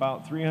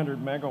 about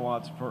 300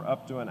 megawatts for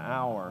up to an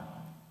hour.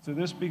 So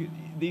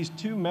these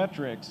two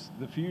metrics,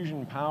 the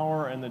fusion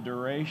power and the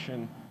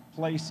duration,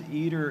 place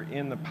ITER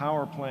in the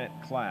power plant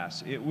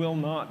class. It will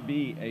not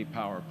be a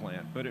power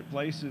plant, but it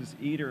places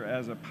ITER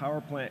as a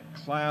power plant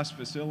class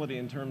facility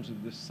in terms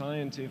of the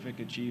scientific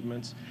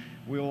achievements.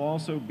 We'll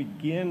also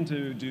begin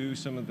to do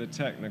some of the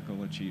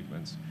technical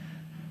achievements.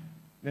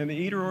 And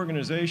the ITER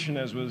organization,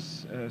 as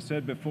was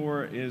said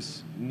before,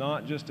 is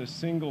not just a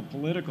single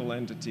political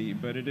entity,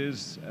 but it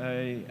is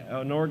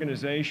an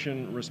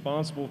organization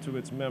responsible to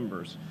its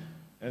members.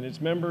 And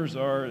its members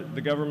are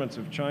the governments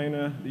of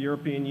China, the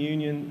European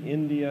Union,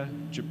 India,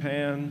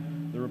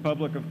 Japan, the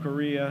Republic of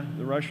Korea,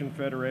 the Russian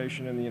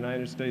Federation, and the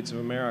United States of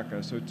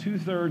America. So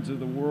 2/3 of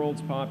the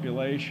world's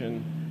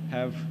population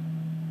have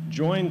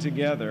joined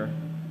together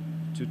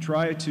to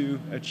try to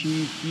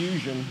achieve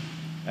fusion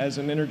as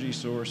an energy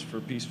source for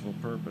peaceful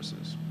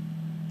purposes.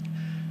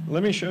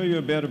 Let me show you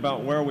a bit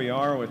about where we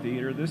are with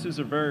ITER. This is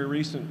a very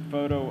recent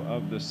photo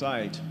of the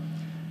site.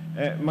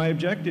 My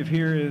objective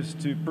here is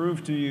to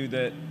prove to you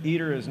that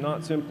ITER is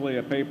not simply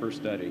a paper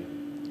study.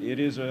 It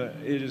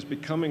is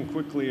becoming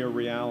quickly a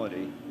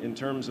reality in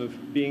terms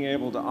of being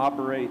able to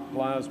operate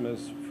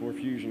plasmas for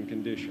fusion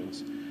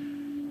conditions.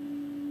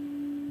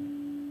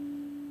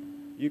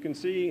 You can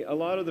see a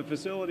lot of the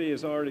facility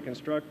is already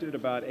constructed.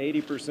 About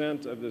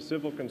 80% of the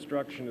civil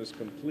construction is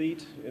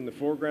complete. In the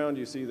foreground,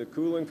 you see the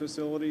cooling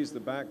facilities,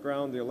 the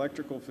background, the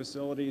electrical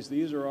facilities.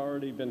 These are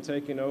already been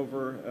taken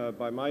over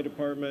by my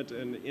department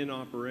and in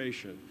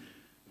operation.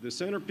 The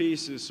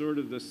centerpiece is sort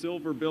of the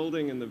silver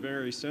building in the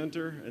very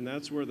center, and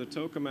that's where the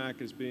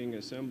tokamak is being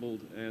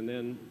assembled and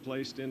then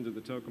placed into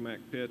the tokamak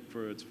pit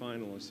for its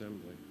final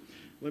assembly.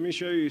 Let me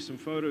show you some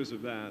photos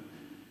of that.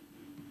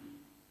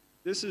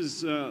 This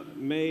is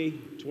May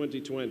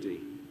 2020.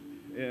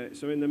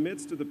 So in the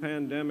midst of the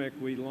pandemic,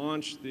 we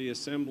launched the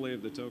assembly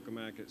of the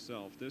tokamak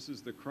itself. This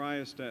is the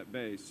cryostat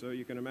base. So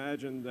you can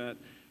imagine that,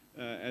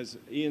 as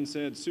Ian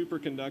said,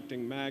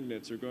 superconducting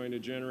magnets are going to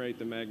generate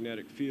the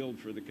magnetic field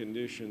for the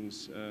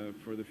conditions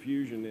for the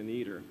fusion in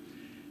ITER.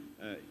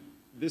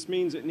 This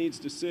means it needs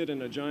to sit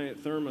in a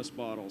giant thermos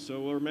bottle.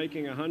 So we're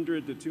making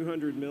 100 to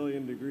 200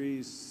 million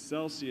degrees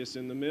Celsius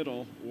in the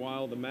middle,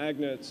 while the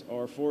magnets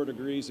are 4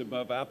 degrees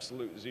above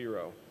absolute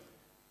zero.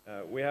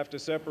 We have to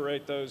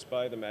separate those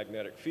by the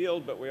magnetic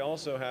field, but we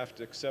also have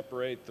to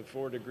separate the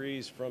 4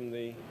 degrees from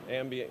the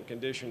ambient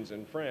conditions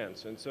in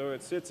France. And so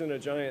it sits in a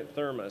giant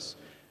thermos.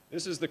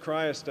 This is the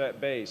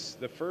cryostat base.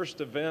 The first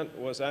event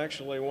was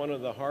actually one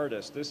of the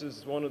hardest. This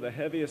is one of the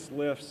heaviest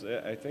lifts.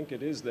 I think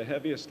it is the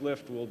heaviest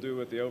lift we'll do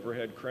with the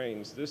overhead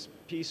cranes. This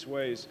piece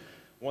weighs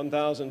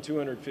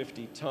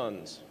 1,250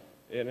 tons,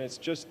 and it's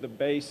just the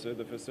base of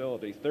the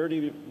facility,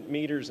 30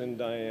 meters in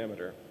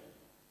diameter.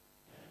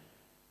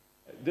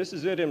 This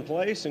is it in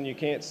place, and you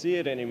can't see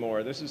it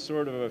anymore. This is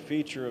sort of a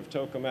feature of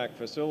tokamak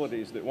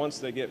facilities, that once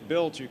they get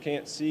built, you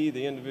can't see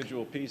the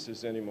individual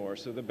pieces anymore.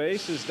 So the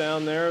base is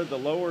down there. The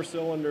lower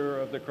cylinder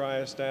of the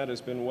cryostat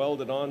has been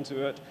welded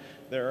onto it.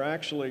 There are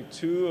actually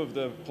 2 of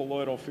the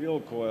colloidal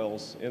field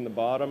coils in the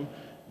bottom.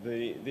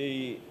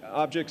 The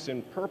objects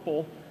in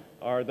purple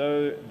are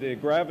the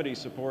gravity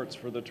supports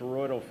for the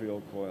toroidal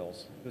field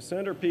coils. The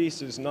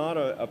centerpiece is not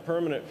a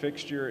permanent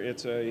fixture.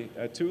 It's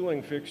a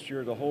tooling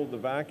fixture to hold the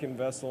vacuum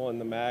vessel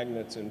and the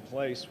magnets in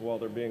place while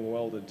they're being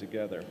welded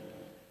together.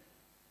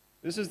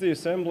 This is the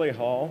assembly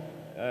hall.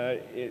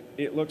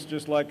 It looks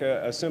just like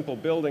a simple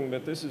building,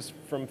 but this is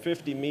from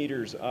 50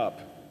 meters up.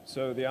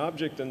 So the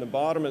object in the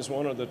bottom is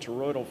one of the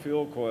toroidal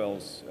field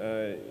coils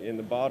in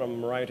the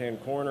bottom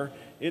right-hand corner.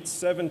 It's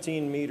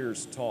 17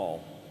 meters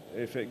tall,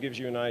 if it gives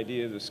you an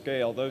idea of the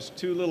scale. Those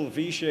 2 little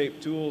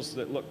V-shaped tools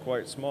that look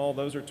quite small,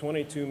 those are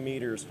 22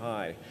 meters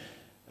high.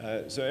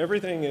 So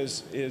everything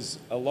is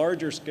a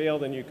larger scale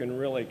than you can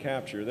really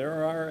capture.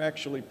 There are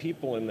actually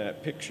people in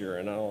that picture,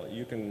 and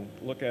you can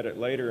look at it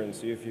later and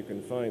see if you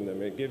can find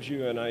them. It gives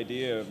you an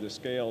idea of the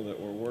scale that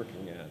we're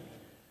working at.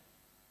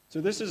 So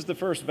this is the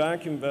first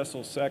vacuum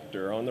vessel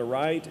sector. On the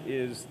right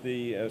is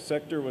the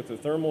sector with the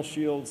thermal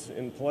shields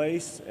in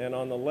place, and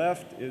on the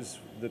left is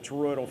the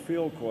toroidal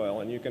field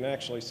coil, and you can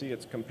actually see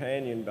its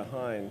companion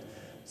behind.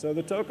 So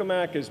the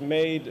tokamak is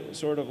made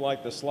sort of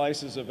like the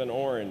slices of an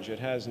orange. It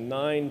has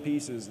 9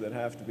 pieces that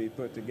have to be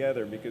put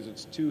together because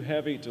it's too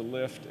heavy to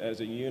lift as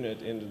a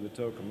unit into the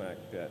tokamak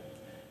pit.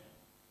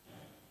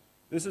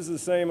 This is the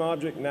same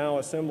object now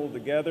assembled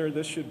together.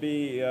 This should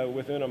be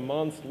within a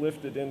month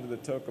lifted into the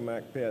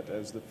tokamak pit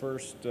as the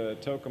first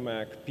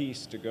tokamak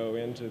piece to go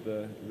into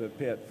the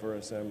pit for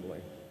assembly.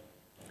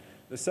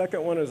 The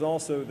second one is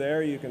also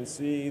there. You can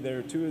see there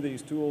are 2 of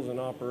these tools in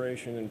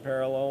operation in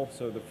parallel.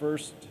 So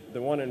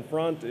the one in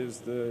front is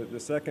the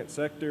second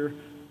sector.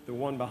 The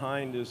one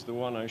behind is the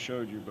one I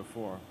showed you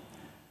before.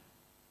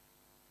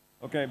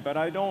 Okay, but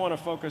I don't want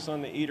to focus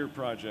on the ITER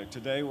project.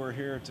 Today we're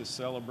here to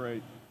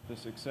celebrate the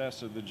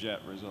success of the JET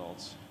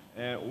results.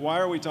 And why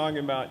are we talking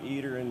about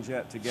ITER and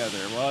JET together?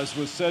 Well, as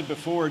was said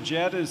before,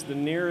 JET is the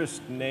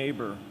nearest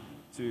neighbor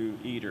to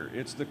ITER.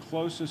 It's the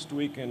closest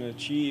we can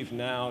achieve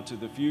now to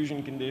the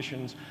fusion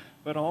conditions,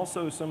 but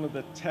also some of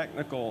the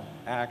technical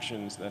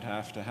actions that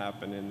have to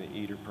happen in the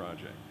ITER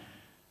project.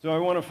 So I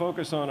want to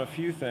focus on a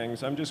few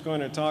things. I'm just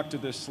going to talk to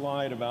this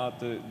slide about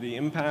the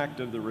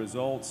impact of the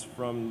results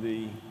from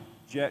the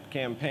JET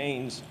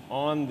campaigns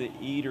on the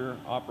ITER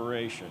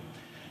operation.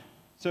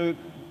 So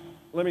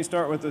let me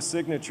start with the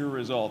signature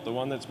result, the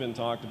one that's been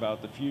talked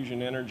about, the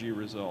fusion energy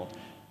result.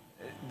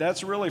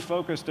 That's really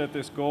focused at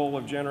this goal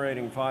of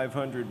generating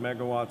 500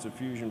 megawatts of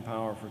fusion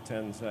power for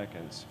 10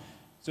 seconds.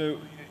 So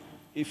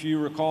if you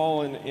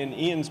recall in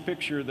Ian's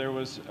picture, there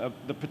was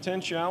the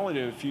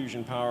potentiality of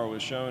fusion power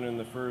was shown in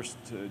the first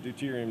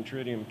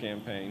Deuterium-Tritium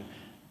campaign.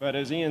 But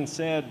as Ian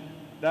said,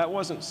 that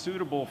wasn't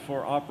suitable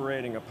for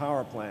operating a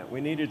power plant.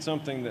 We needed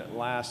something that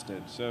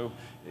lasted. So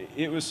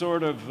it was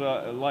sort of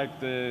like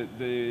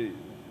the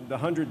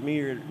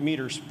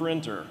 100-meter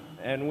sprinter,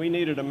 and we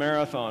needed a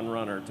marathon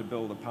runner to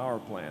build a power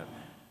plant.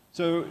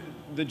 So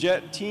the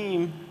JET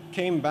team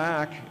came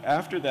back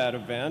after that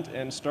event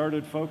and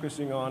started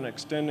focusing on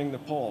extending the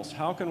pulse.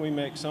 How can we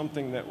make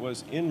something that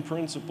was in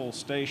principle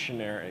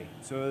stationary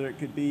so that it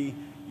could be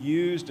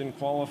used and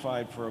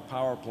qualified for a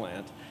power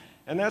plant?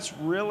 And that's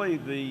really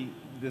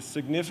the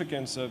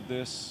significance of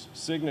this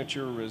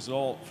signature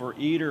result for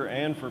ITER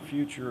and for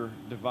future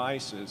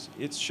devices.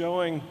 It's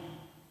showing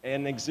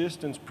an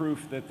existence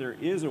proof that there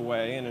is a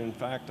way, and in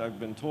fact I've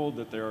been told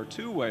that there are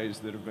 2 ways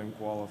that have been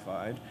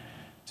qualified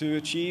to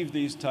achieve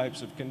these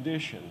types of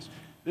conditions.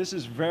 This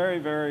is very,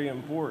 very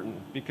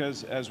important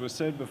because, as was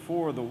said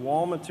before, the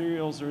wall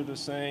materials are the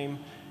same,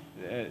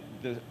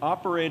 the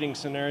operating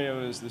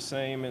scenario is the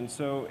same, and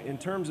so in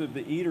terms of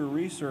the ITER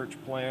research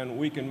plan,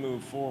 we can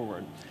move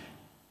forward.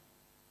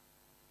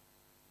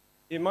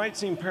 It might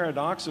seem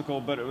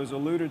paradoxical, but it was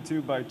alluded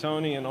to by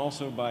Tony and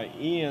also by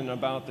Ian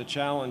about the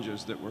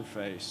challenges that were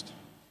faced.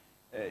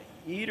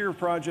 ITER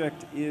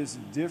project is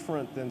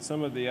different than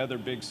some of the other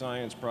big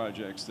science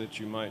projects that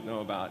you might know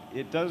about.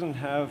 It doesn't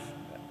have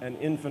an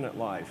infinite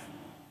life.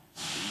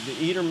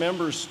 The ITER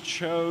members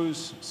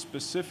chose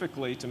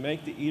specifically to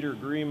make the ITER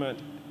agreement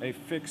a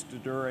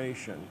fixed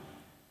duration.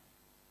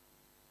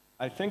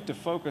 I think to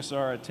focus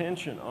our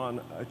attention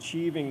on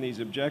achieving these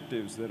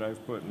objectives that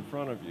I've put in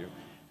front of you,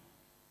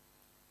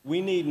 we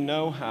need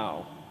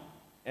know-how.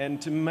 And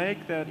to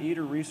make that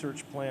ITER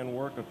research plan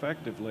work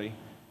effectively,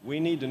 we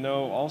need to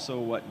know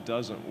also what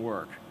doesn't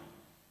work.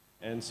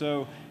 And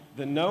so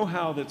the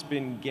know-how that's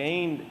been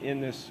gained in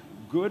this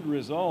good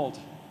result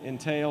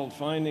entailed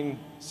finding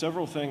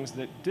several things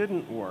that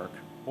didn't work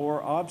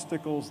or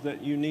obstacles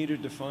that you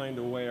needed to find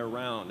a way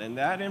around. And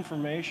that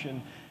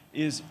information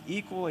is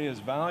equally as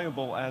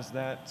valuable as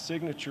that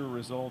signature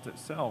result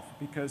itself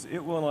because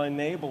it will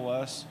enable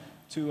us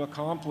to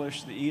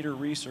accomplish the ITER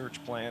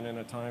research plan in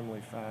a timely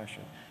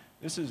fashion.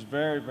 This is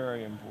very,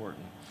 very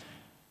important,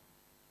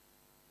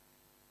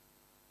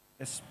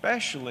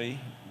 especially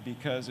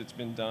because it's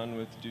been done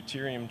with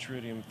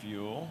deuterium-tritium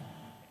fuel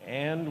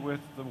and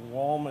with the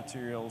wall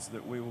materials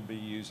that we will be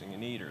using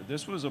in ITER.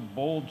 This was a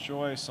bold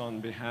choice on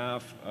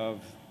behalf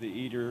of the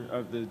ITER,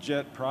 of the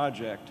JET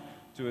project,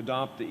 to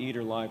adopt the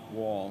ITER-like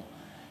wall.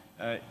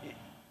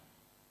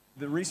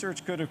 The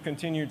research could have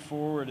continued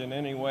forward in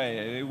any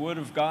way. It would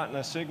have gotten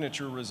a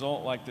signature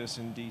result like this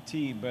in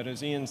DT, but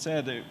as Ian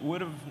said, it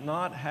would have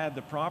not had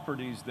the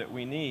properties that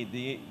we need.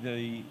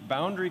 The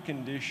boundary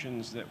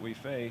conditions that we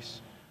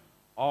face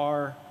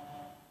are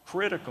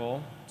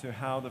critical to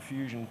how the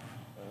fusion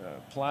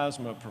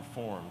plasma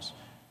performs.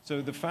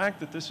 So the fact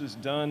that this is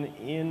done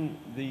in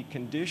the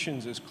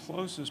conditions as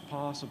close as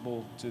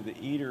possible to the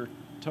ITER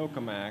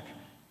tokamak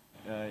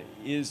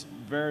is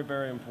very,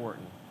 very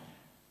important.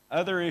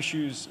 Other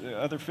issues,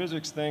 other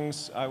physics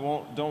things,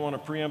 don't want to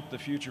preempt the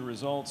future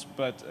results,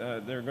 but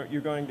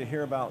you're going to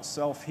hear about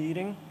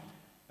self-heating.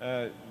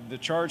 The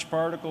charged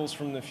particles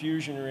from the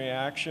fusion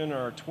reaction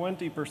are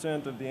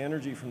 20% of the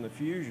energy from the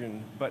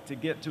fusion, but to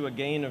get to a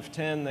gain of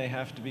 10, they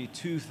have to be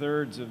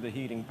 2/3 of the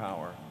heating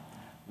power.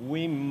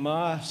 We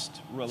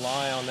must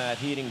rely on that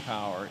heating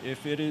power.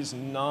 If it is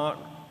not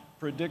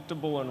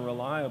predictable and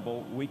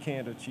reliable, we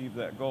can't achieve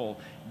that goal.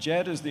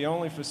 JET is the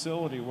only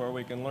facility where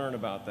we can learn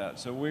about that,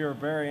 so we are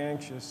very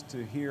anxious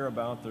to hear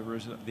about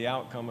the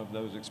outcome of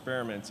those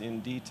experiments in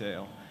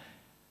detail.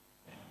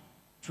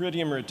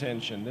 Tritium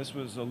retention, this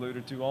was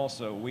alluded to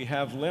also. We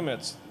have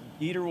limits.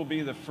 ITER will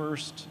be the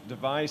first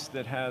device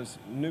that has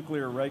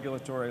nuclear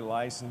regulatory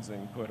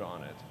licensing put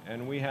on it,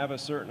 and we have a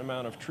certain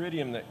amount of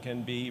tritium that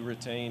can be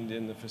retained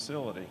in the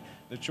facility.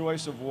 The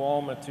choice of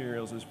wall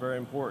materials is very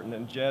important,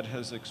 and JET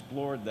has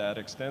explored that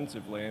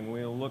extensively, and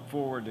we'll look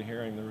forward to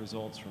hearing the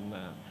results from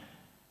that.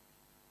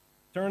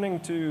 Turning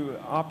to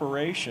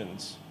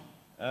operations,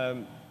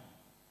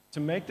 to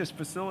make this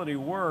facility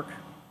work,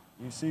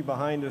 you see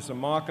behind us a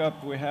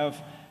mock-up. We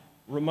have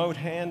remote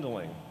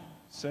handling,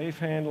 safe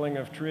handling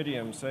of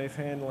tritium, safe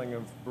handling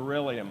of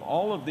beryllium.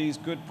 All of these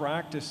good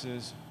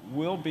practices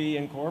will be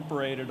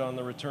incorporated on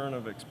the return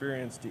of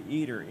experience to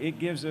ITER. It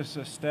gives us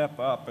a step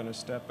up and a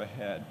step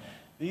ahead.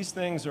 These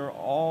things are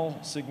all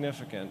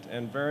significant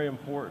and very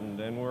important,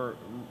 and we're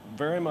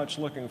very much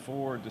looking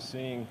forward to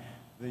seeing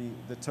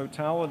the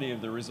totality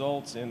of the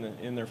results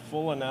in their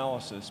full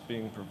analysis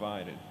being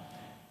provided.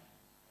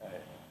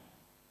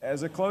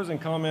 As a closing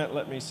comment,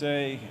 let me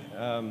say,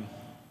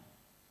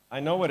 I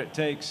know what it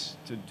takes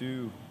to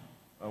do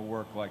a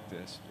work like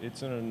this.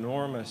 It's an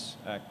enormous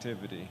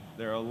activity.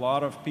 There are a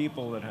lot of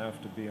people that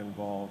have to be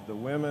involved. The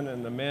women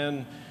and the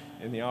men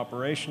in the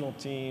operational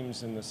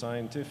teams and the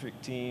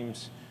scientific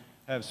teams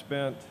have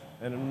spent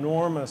an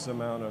enormous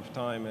amount of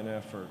time and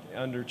effort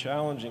under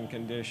challenging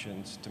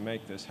conditions to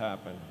make this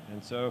happen.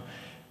 And so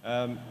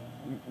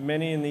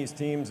many in these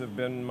teams have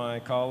been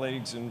my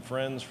colleagues and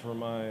friends for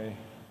my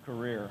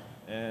career.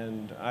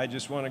 And I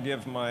just want to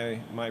give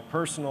my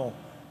personal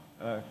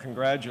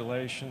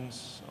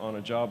congratulations on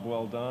a job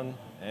well done.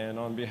 And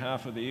on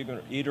behalf of the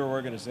ITER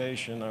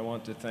organization, I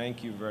want to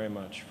thank you very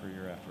much for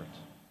your efforts.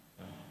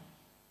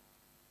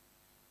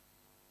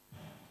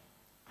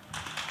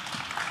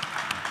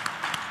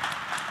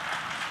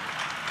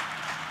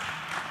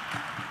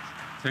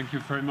 Thank you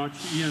very much,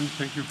 Ian.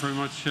 Thank you very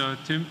much,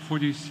 Tim, for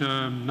these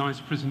nice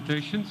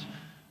presentations.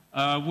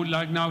 I would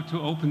like now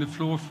to open the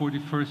floor for the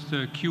first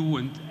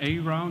Q&A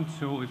round.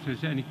 So if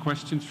there's any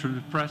questions from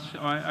the press,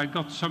 I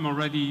got some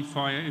already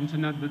via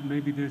internet, but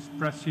maybe there's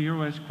press here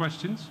who has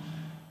questions.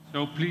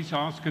 So please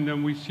ask, and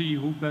then we see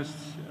who best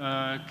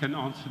can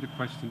answer the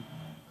question.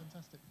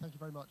 Thank you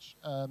very much.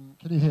 Can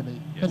you hear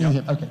me? Yes. Can you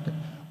hear me? Okay, good.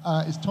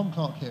 It's Tom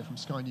Clark here from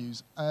Sky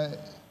News.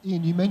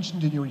 Ian, you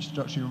mentioned in your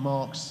introductory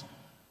remarks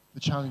the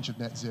challenge of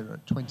net zero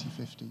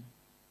 2050.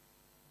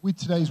 With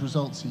today's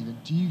results even,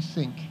 do you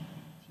think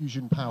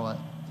fusion power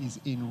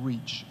is in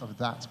reach of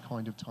that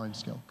kind of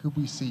timescale? Could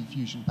we see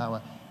fusion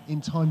power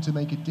in time to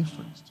make a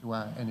difference to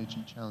our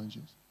energy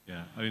challenges?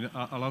 Yeah, I mean,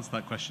 I'll answer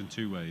that question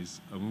two ways.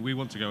 I mean, we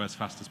want to go as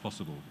fast as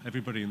possible.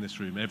 Everybody in this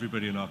room,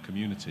 everybody in our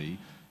community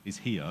is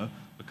here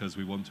because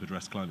we want to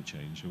address climate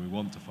change and we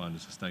want to find a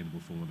sustainable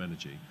form of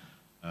energy.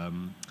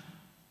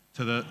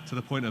 To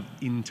the point of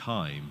in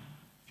time,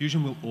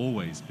 fusion will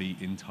always be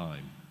in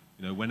time.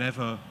 You know,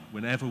 whenever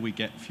we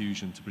get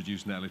fusion to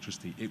produce net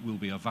electricity, it will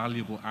be a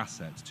valuable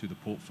asset to the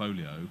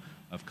portfolio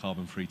of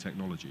carbon-free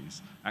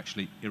technologies,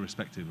 actually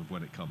irrespective of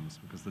when it comes,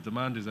 because the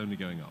demand is only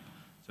going up.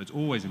 So it's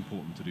always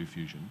important to do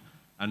fusion.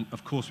 And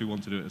of course we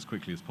want to do it as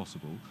quickly as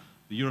possible.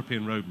 The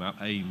European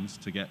roadmap aims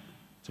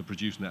to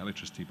produce net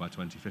electricity by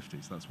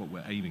 2050, so that's what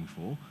we're aiming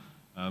for.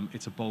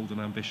 It's a bold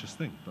and ambitious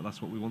thing, but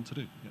that's what we want to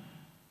do. Yeah.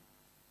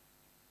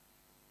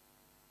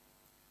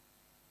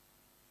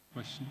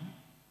 Question?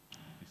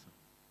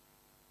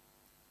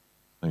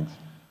 Thanks.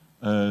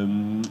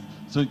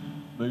 So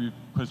maybe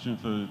a question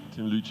for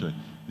Tim Luce.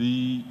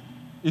 The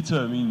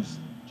ITER means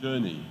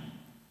journey.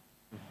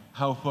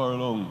 How far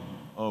along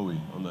are we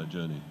on that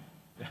journey?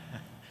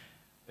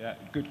 Yeah,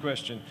 good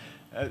question.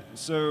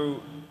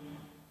 So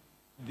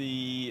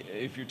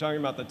if you're talking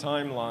about the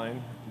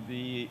timeline,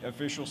 the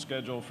official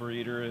schedule for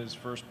ITER is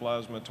first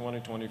plasma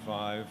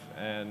 2025,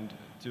 and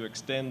to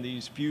extend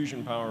these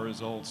fusion power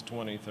results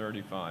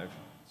 2035.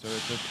 So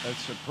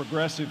it's a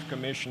progressive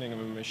commissioning of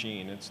a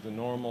machine. It's the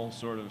normal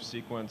sort of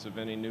sequence of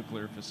any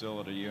nuclear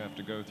facility. You have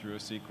to go through a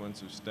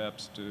sequence of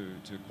steps to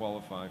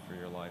qualify for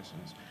your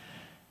license.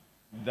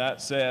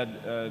 That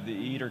said,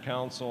 the ITER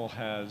Council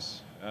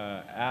has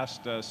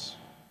asked us,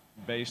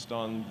 based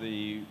on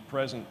the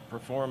present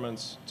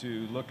performance,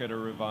 to look at a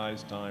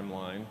revised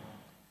timeline.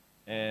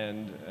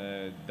 And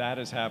that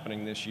is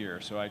happening this year,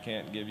 so I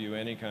can't give you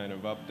any kind of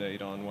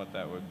update on what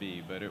that would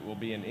be, but it will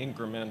be an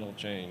incremental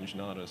change,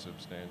 not a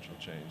substantial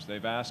change.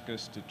 They've asked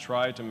us to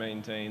try to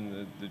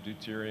maintain the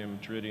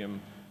Deuterium-Tritium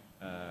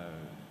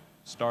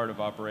start of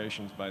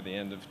operations by the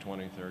end of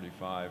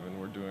 2035, and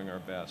we're doing our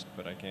best,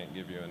 but I can't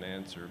give you an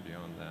answer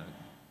beyond that.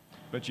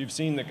 But you've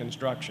seen the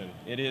construction.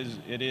 It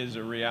is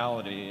a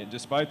reality.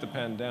 Despite the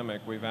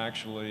pandemic, we've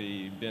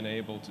actually been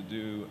able to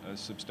do a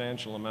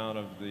substantial amount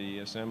of the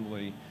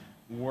assembly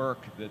work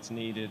that's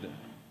needed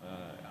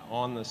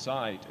on the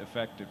site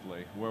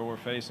effectively. Where we're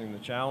facing the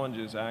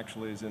challenges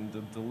actually is in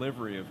the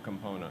delivery of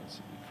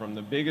components. From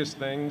the biggest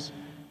things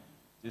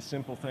to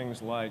simple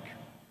things like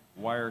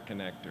wire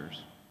connectors.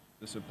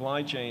 The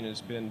supply chain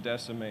has been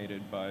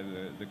decimated by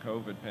the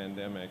COVID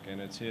pandemic, and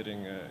it's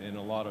hitting in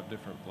a lot of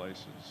different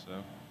places.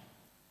 So.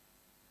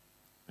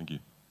 Thank you.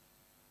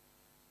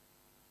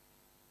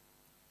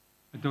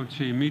 I don't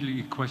see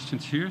immediately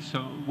questions here,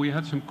 so we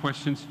had some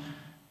questions.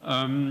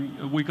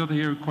 We got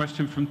here a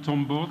question from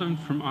Tom Borden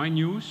from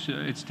iNews.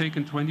 It's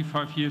taken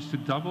 25 years to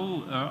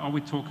double. Are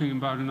we talking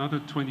about another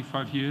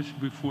 25 years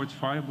before it's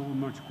viable,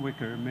 much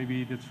quicker?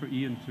 Maybe that's for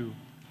Ian too.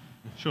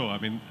 Sure. I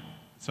mean,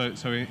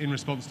 so in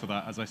response to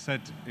that, as I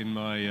said in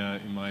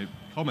my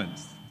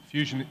comments,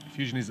 fusion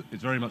is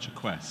very much a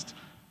quest.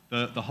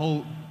 The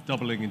whole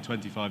doubling in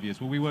 25 years,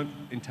 well, we weren't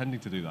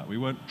intending to do that. We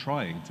weren't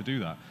trying to do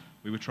that.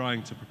 We were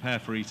trying to prepare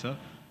for ITER,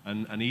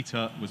 and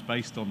ITER was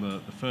based on the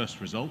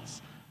first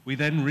results. We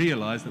then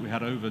realized that we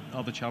had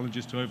other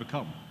challenges to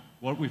overcome.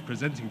 What we're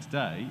presenting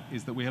today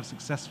is that we have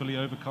successfully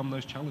overcome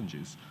those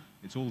challenges.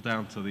 It's all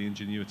down to the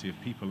ingenuity of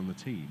people and the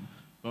team.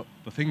 But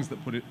the things that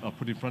are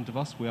put in front of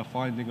us, we are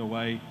finding a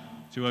way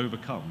to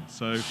overcome.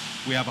 So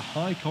we have a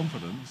high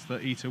confidence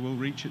that ITER will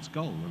reach its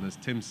goal. And as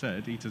Tim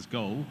said, ITER's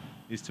goal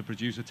is to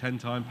produce a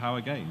 10-time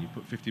power gain. You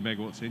put 50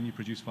 megawatts in, you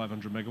produce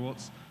 500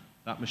 megawatts.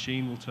 That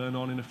machine will turn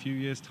on in a few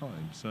years'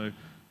 time. So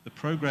the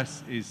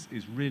progress is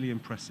really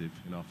impressive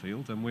in our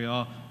field, and we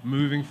are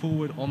moving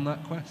forward on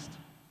that quest.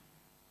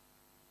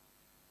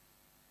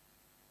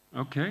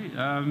 Okay,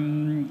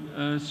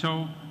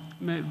 so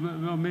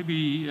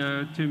maybe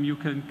Tim, you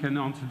can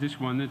answer this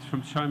one. It's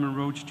from Simon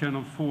Roach,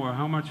 Channel 4.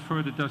 How much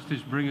further does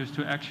this bring us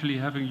to actually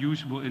having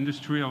usable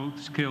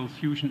industrial-scale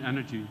fusion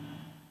energy?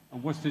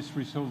 And was this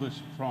result a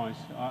surprise?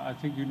 I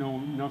think you know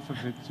enough of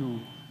it to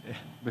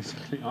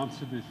basically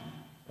answer this.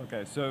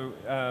 Okay, so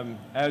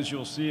as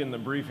you'll see in the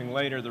briefing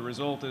later, the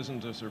result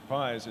isn't a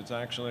surprise. It's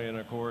actually in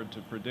accord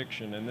to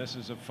prediction, and this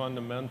is a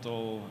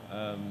fundamental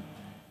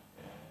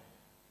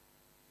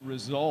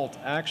result,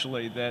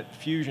 actually, that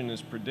fusion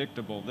is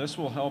predictable. This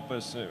will help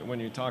us when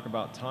you talk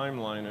about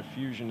timeline. If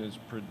fusion is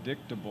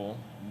predictable,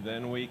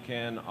 then we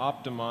can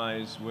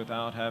optimize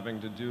without having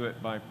to do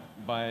it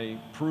by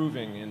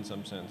proving, in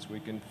some sense. We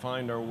can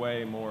find our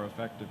way more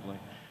effectively.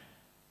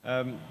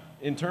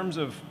 In terms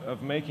of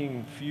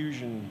making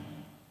fusion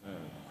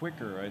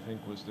quicker, I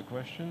think was the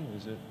question,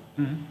 is it?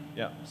 Mm-hmm.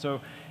 Yeah,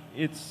 so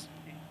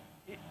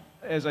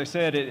as I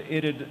said,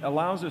 it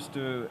allows us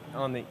to,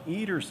 on the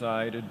ITER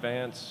side,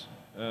 advance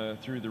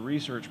through the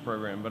research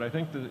program, but I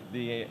think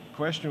the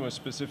question was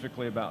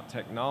specifically about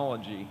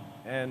technology.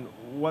 And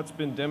what's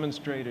been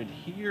demonstrated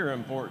here,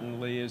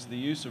 importantly, is the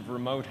use of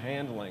remote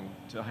handling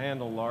to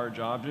handle large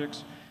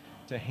objects,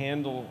 to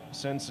handle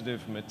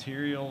sensitive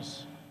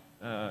materials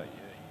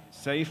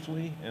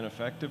safely and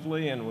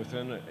effectively and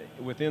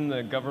within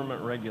the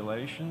government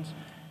regulations.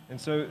 And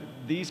so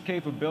these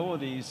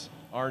capabilities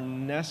are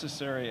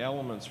necessary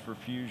elements for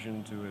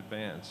fusion to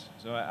advance.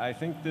 So I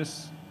think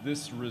this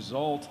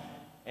result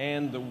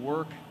and the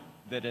work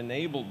that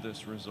enabled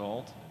this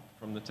result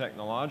from the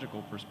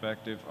technological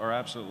perspective are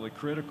absolutely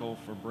critical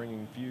for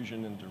bringing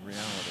fusion into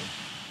reality.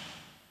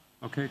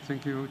 Okay,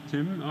 thank you,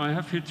 Tim. I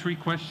have here 3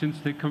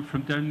 questions. They come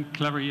from Dan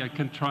Clary. I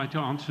can try to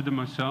answer them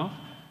myself.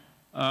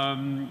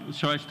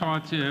 So I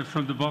start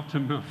from the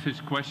bottom of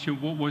his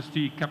question. What was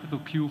the capital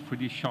Q for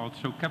these shots?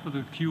 So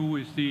capital Q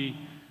is the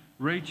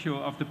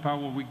ratio of the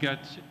power we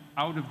get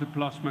out of the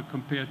plasma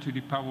compared to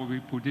the power we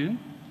put in.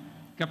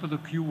 Capital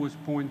Q was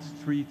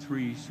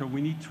 0.33, so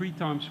we need 3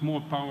 times more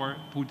power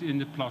put in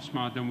the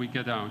plasma than we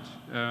get out,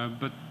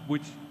 but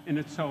which in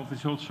itself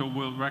is also a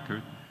world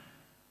record.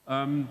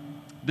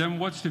 Then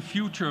what's the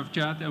future of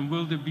JET, and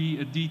will there be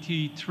a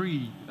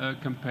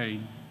DT3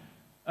 campaign?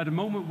 At the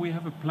moment, we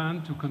have a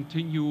plan to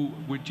continue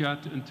with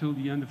JET until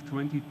the end of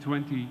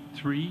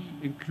 2023,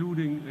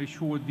 including a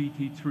short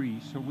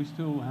DT3. So we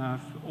still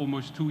have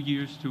almost 2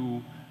 years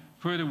to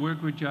further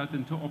work with JET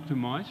and to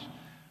optimize.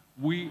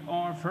 We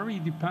are very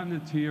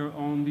dependent here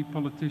on the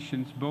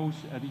politicians, both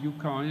at the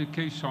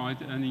UK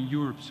side and in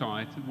Europe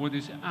side. What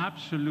is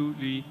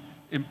absolutely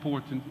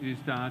important is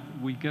that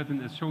we get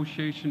an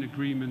association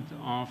agreement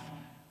of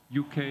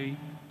UK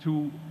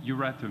to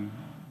Euratom,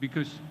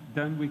 because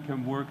then we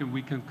can work and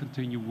we can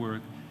continue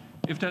work.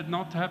 If that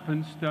not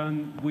happens,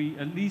 then we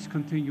at least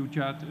continue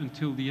JET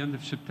until the end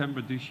of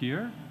September this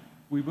year.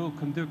 We will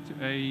conduct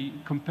a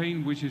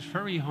campaign which is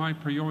very high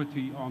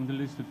priority on the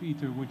list of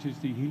ITER, which is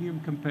the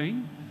helium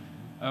campaign.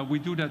 We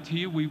do that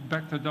here. We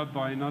back that up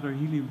by another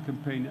helium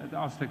campaign at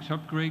Astex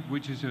Upgrade,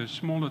 which is a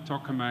smaller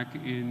tokamak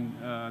in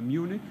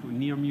Munich,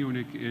 near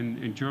Munich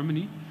in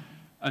Germany.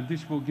 And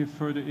this will give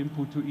further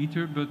input to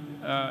ITER, but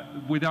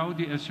without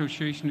the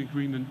association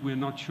agreement, we're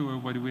not sure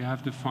whether we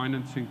have the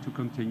financing to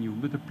continue.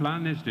 But the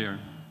plan is there.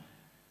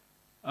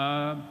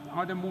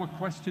 Are there more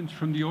questions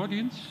from the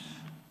audience?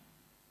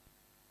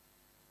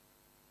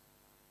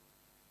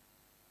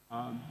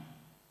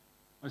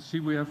 I see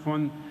we have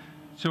one.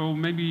 So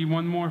maybe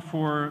one more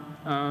for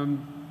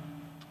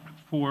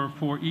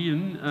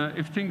Ian.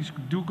 If things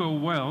do go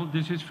well,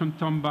 this is from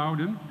Tom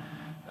Bowden.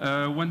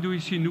 When do we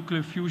see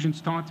nuclear fusion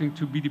starting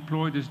to be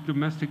deployed as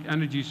domestic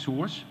energy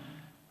source?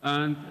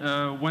 And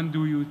when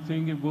do you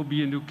think it will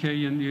be in UK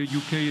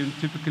and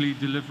typically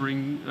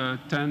delivering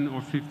 10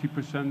 or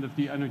 50% of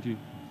the energy?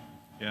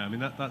 Yeah, I mean,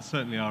 that's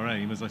certainly our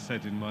aim. As I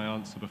said in my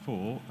answer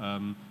before,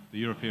 the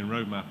European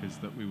roadmap is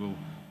that we will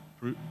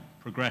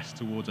progress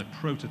towards a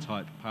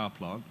prototype power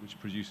plant which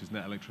produces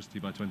net electricity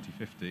by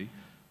 2050.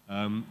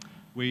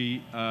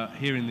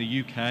 Here in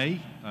the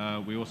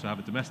UK, we also have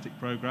a domestic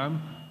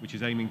program which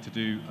is aiming to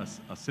do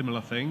a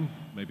similar thing,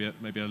 maybe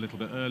a little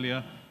bit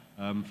earlier,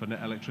 for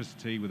net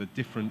electricity with a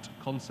different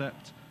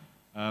concept.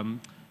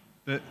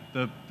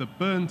 The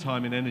burn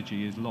time in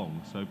energy is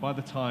long, so by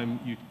the time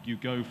you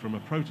go from a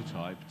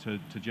prototype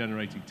to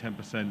generating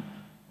 10%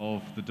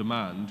 of the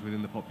demand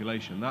within the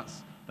population,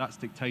 that's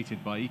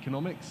dictated by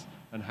economics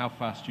and how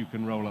fast you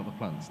can roll out the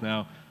plants.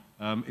 Now,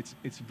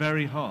 it's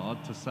very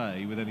hard to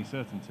say with any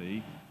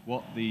certainty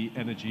what the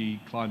energy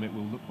climate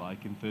will look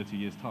like in 30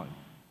 years' time.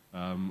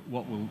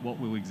 What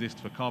will exist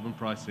for carbon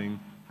pricing?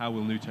 How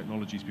will new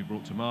technologies be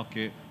brought to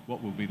market?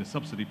 What will be the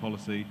subsidy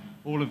policy?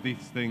 All of these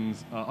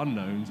things are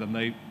unknowns, and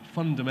they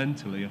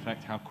fundamentally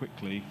affect how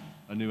quickly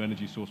a new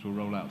energy source will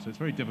roll out. So it's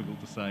very difficult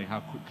to say how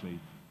quickly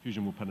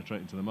fusion will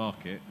penetrate into the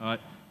market.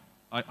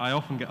 I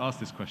often get asked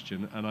this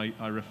question, and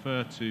I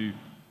refer to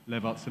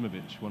Lev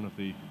Artsimovich, one of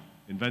the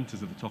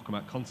inventors of the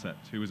tokamak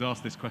concept, who was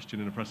asked this question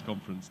in a press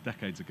conference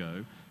decades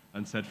ago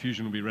and said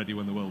fusion will be ready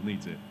when the world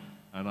needs it.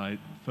 And I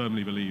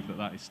firmly believe that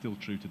that is still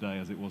true today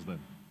as it was then.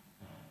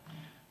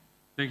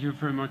 Thank you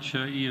very much,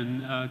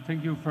 Ian.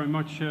 Thank you very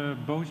much,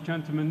 both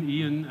gentlemen,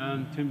 Ian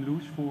and Tim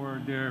Loos, for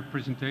their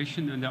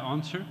presentation and their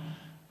answer.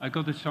 I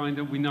got a sign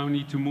that we now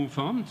need to move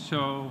on,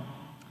 so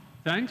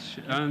thanks.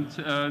 And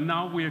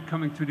now we are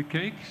coming to the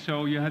cake.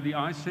 So you had the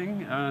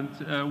icing,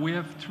 and we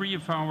have 3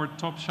 of our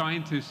top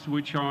scientists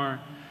which are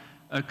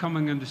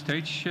coming on the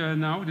stage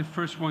now. The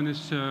first one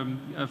is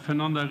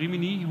Fernanda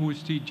Rimini, who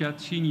is the JET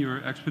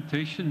Senior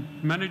Exploitation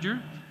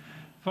Manager,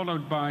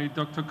 followed by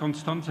Dr.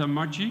 Constanza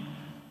Maggi,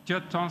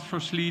 JET Task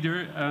Force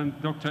Leader, and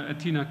Dr.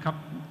 Atina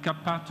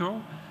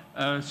Capato,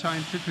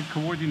 Scientific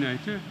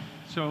Coordinator.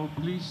 So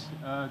please,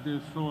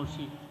 the floor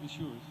is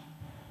yours.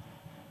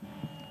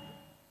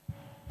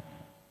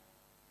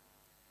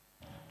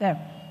 There.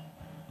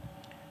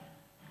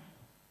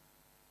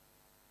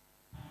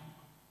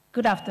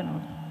 Good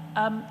afternoon.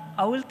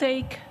 I will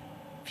take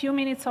a few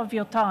minutes of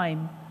your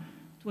time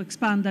to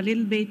expand a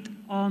little bit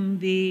on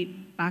the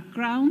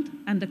background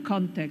and the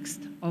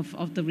context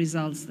of the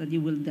results that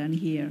you will then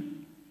hear.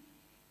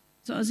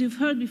 So as you've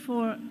heard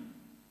before,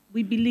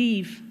 we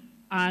believe,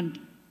 and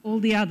all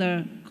the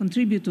other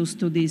contributors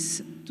to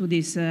these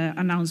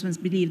announcements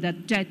believe,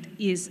 that JET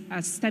is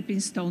a stepping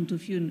stone to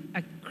fusion,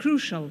 a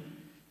crucial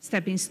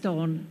stepping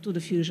stone to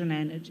the fusion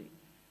energy.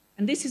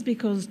 And this is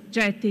because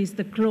JET is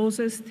the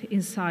closest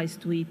in size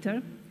to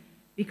ITER,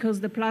 because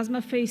the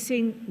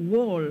plasma-facing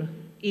wall,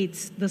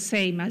 it's the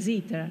same as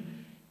ITER.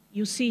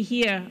 You see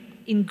here,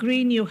 in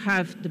green you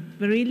have the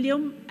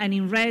beryllium, and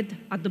in red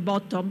at the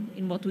bottom,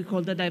 in what we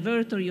call the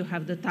divertor, you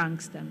have the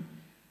tungsten.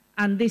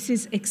 And this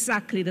is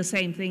exactly the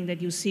same thing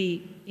that you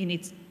see in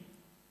its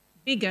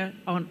bigger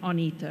on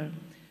ITER.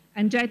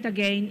 And JET,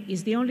 again,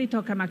 is the only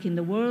tokamak in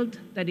the world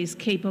that is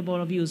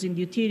capable of using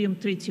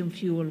Deuterium-Tritium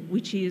fuel,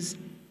 which is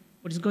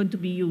what is going to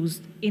be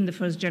used in the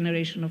first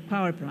generation of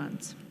power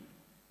plants.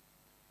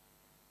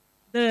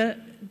 The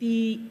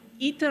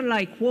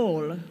ITER-like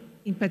wall,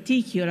 in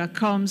particular,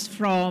 comes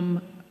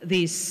from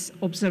this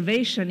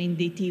observation in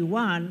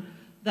DT1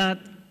 that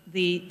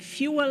the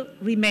fuel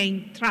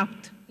remained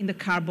trapped in the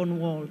carbon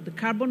wall. The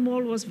carbon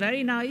wall was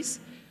very nice,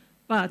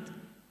 but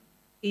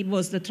it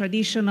was the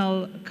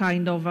traditional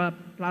kind of a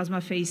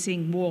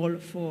plasma-facing wall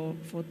for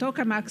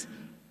tokamaks,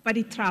 but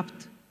it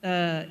trapped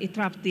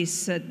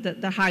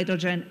the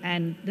hydrogen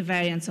and the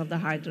variance of the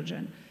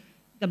hydrogen.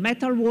 The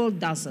metal wall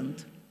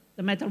doesn't.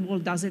 The metal wall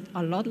does it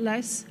a lot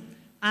less,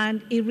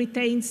 and it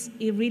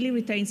really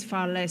retains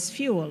far less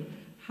fuel.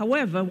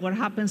 However, what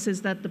happens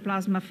is that the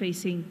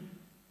plasma-facing,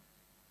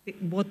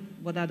 what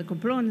are the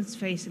components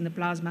faced in the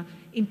plasma,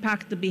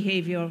 impact the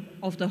behavior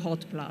of the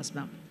hot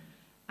plasma.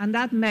 And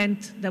that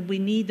meant that we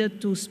needed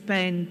to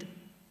spend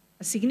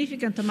a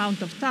significant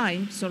amount of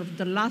time, sort of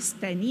the last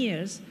 10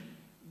 years,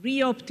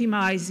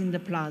 re-optimizing the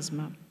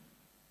plasma.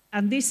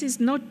 And this is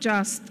not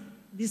just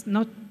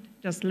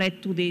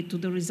led to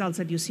the results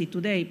that you see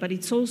today, but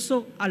it's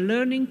also a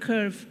learning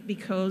curve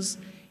because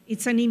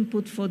it's an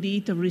input for the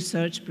ITER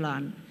research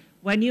plan.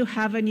 When you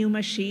have a new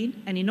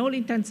machine, and in all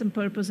intents and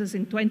purposes,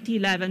 in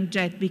 2011,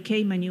 JET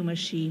became a new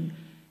machine,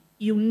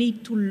 you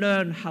need to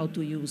learn how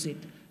to use it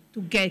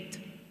to get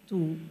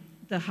to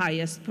the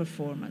highest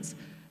performance.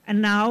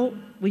 And now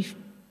we've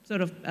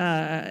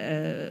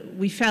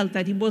we felt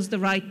that it was the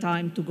right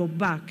time to go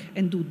back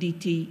and do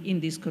DT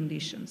in these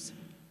conditions.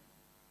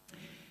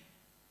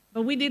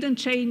 But we didn't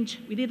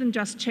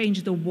just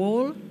change the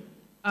wall.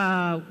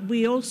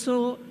 We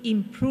also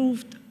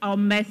improved our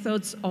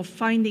methods of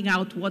finding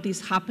out what is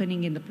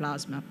happening in the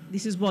plasma.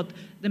 This is what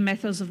the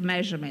methods of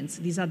measurements,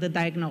 these are the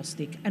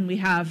diagnostic, and we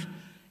have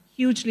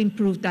hugely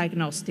improved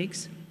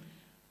diagnostics.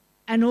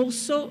 And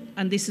also,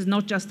 and this is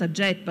not just at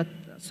JET, but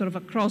sort of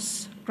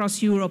across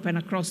Europe and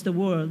across the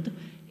world,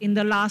 in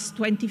the last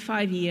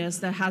 25 years,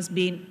 there has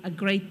been a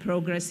great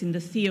progress in the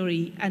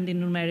theory and in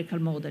numerical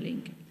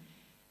modeling.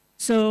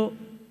 So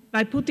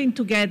by putting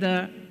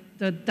together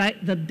the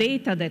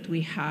data that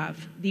we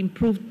have, the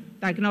improved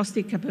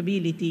diagnostic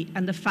capability,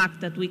 and the fact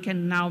that we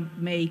can now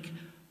make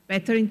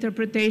better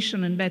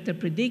interpretation and better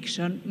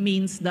prediction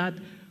means that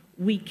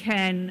we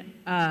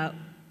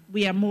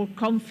are more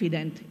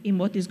confident in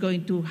what is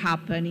going to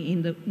happen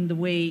in the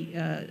way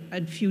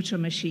future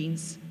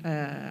machines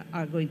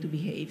are going to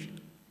behave.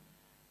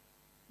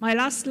 My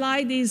last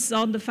slide is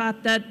on the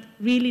fact that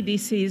really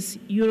this is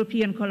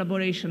European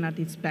collaboration at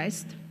its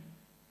best.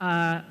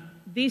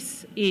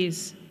 This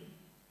is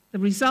the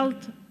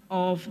result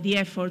of the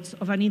efforts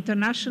of an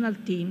international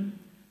team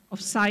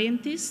of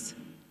scientists,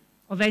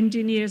 of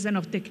engineers, and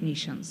of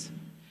technicians.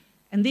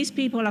 And these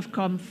people have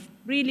come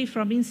really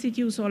from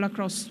institutes all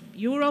across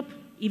Europe,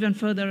 even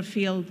further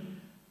afield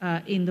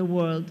in the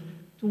world,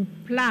 to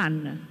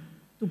plan,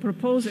 to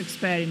propose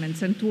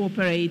experiments, and to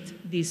operate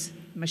this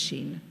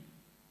machine.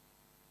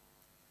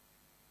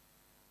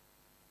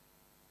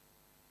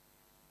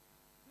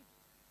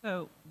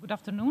 So, good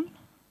afternoon.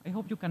 I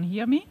hope you can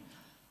hear me.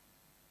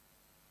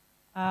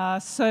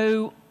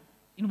 So,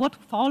 in what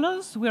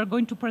follows, we are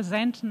going to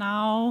present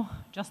now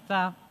just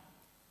a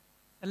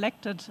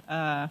selected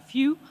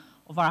few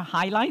of our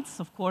highlights.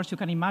 Of course, you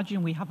can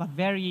imagine we have a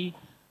very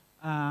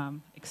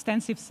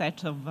extensive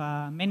set of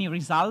many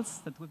results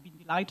that we've been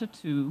delighted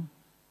to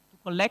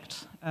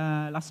collect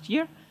last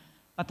year,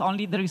 but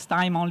there is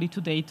time only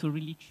today to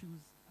really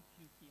choose a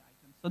few key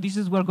items. So this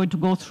is we're going to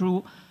go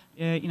through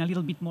in a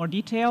little bit more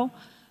detail.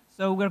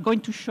 So we're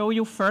going to show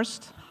you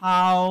first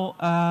how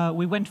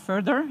we went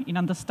further in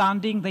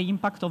understanding the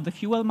impact of the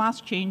fuel mass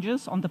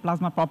changes on the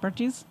plasma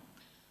properties.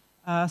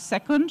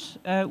 Second,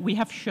 we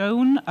have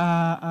shown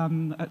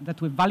that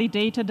we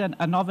validated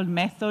a novel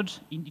method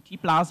in DT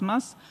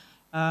plasmas,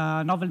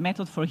 a novel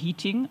method for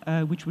heating,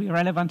 which will be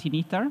relevant in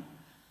ITER.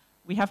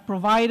 We have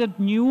provided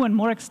new and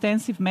more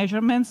extensive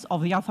measurements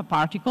of the alpha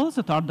particles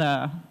that are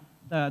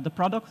the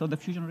product of the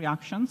fusion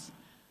reactions.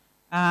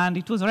 And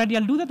it was already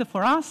alluded that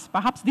for us,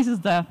 perhaps this is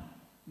the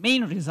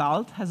main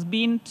result, has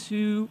been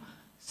to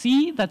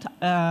see that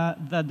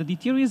the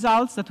DT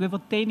results that we've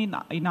obtained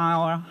in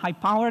our high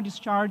power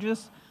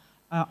discharges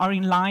are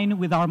in line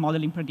with our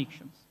modeling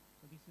predictions.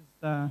 So this is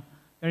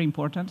very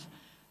important.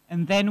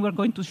 And then we're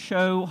going to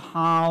show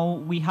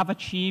how we have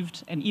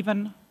achieved and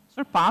even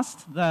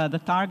surpassed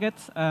the target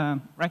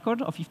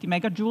record of 50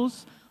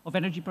 megajoules of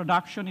energy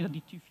production in a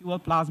DT fuel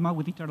plasma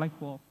with ITER-like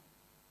wall.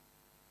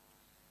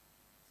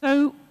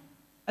 So,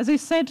 as I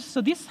said,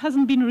 so this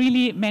hasn't been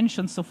really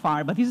mentioned so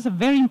far, but this is a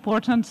very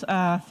important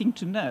thing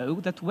to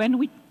know, that when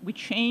we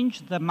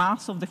change the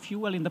mass of the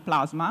fuel in the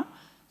plasma,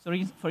 so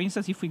for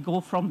instance, if we go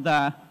from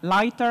the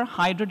lighter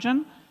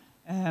hydrogen,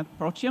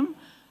 protium,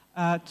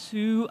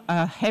 to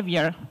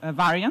heavier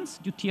variants,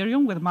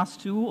 deuterium with mass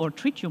 2 or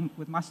tritium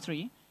with mass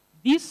 3,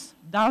 this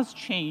does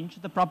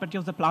change the property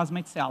of the plasma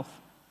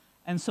itself.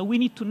 And so we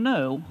need to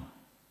know,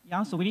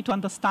 so we need to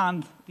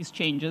understand these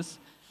changes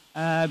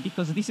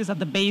because this is at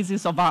the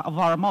basis of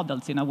our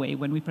models in a way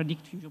when we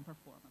predict fusion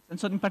performance. And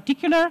so in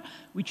particular,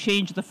 we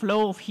change the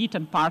flow of heat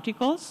and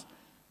particles.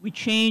 We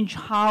change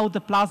how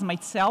the plasma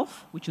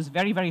itself, which is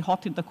very, very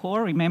hot in the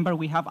core, remember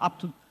we have up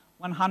to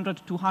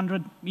 100,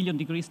 200 million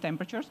degrees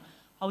temperatures,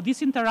 how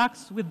this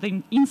interacts with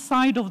the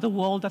inside of the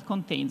wall that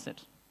contains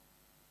it.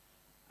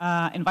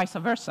 And vice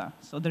versa.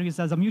 So there is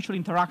a mutual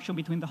interaction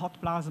between the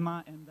hot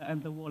plasma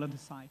and the wall at the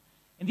side.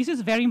 And this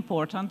is very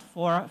important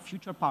for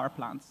future power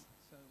plants.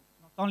 So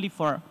not only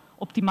for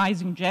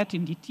optimizing JET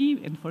in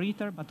DT and for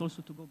ITER, but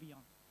also to go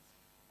beyond.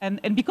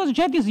 And because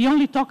JET is the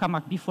only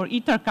tokamak before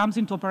ITER comes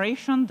into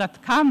operation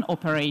that can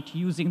operate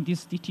using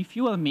this DT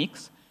fuel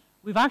mix,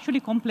 we've actually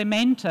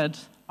complemented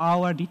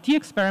our DT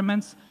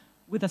experiments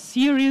with a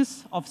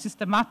series of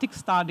systematic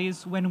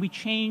studies when we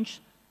change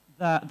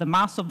the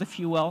mass of the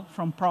fuel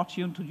from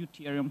protium to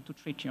deuterium to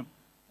tritium.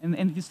 And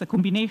it is the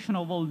combination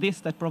of all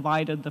this that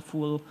provided the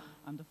full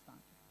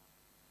understanding.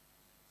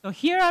 So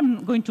here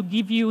I'm going to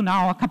give you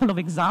now a couple of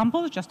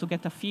examples just to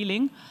get a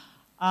feeling.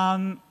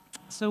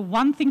 So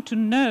one thing to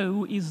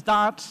know is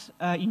that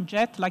in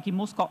JET, like in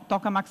most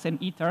tokamaks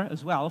and ITER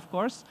as well, of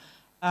course,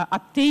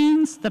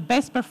 attains the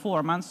best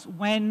performance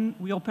when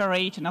we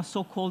operate in a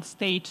so-called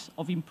state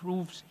of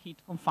improved heat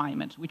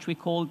confinement, which we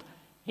called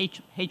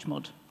H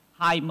mode,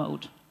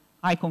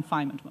 high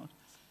confinement mode.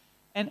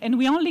 And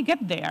we only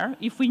get there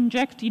if we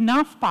inject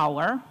enough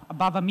power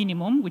above a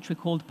minimum, which we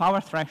called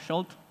power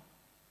threshold,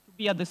 to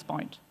be at this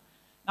point.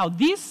 Now,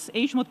 this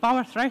H-mode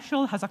power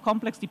threshold has a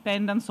complex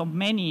dependence on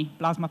many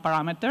plasma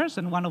parameters,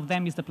 and one of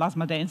them is the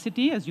plasma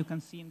density, as you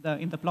can see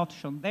in the plot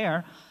shown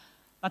there.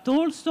 But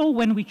also,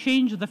 when we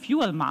change the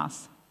fuel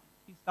mass,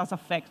 this does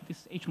affect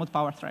this H-mode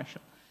power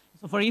threshold.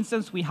 So, for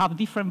instance, we have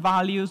different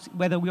values,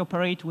 whether we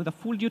operate with a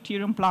full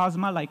deuterium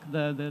plasma, like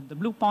the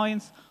blue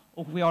points,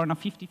 or we are on a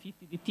 50-50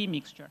 DT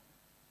mixture.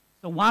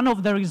 So one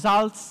of the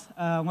results,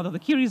 one of the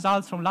key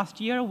results from last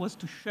year was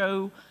to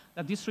show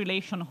that this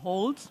relation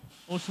holds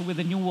also with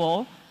the new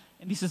wall.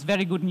 And this is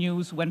very good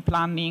news when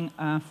planning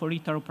for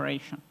ITER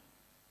operation.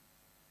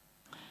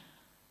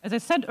 As I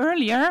said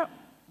earlier,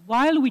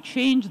 while we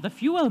change the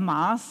fuel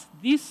mass,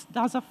 this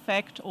does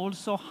affect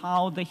also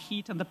how the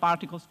heat and the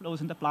particles flows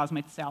in the plasma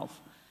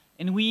itself.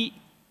 And we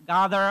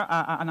gather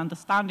an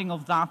understanding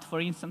of that, for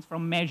instance,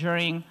 from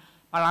measuring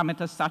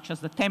parameters such as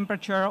the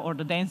temperature or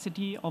the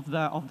density of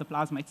the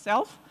plasma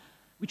itself,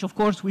 which of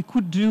course we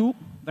could do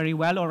very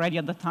well already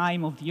at the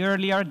time of the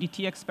earlier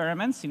DT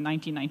experiments in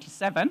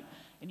 1997,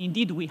 and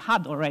indeed we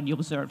had already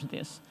observed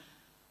this.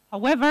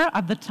 However,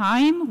 at the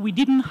time, we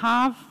didn't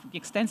have the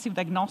extensive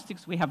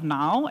diagnostics we have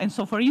now, and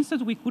so for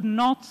instance, we could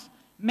not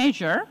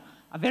measure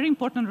a very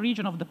important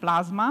region of the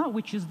plasma,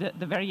 which is the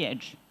very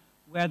edge,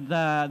 where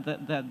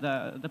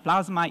the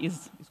plasma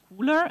is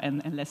cooler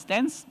and less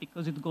dense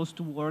because it goes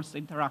towards the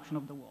interaction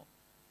of the wall.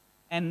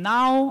 And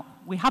now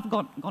we have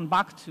gone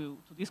back to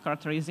this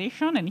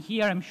characterization, and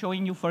here I'm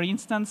showing you, for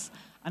instance,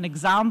 an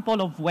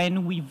example of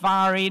when we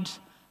varied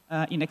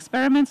in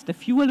experiments the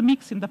fuel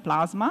mix in the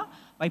plasma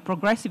by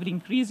progressively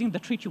increasing the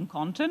tritium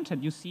content,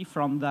 and you see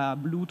from the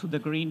blue to the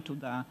green to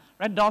the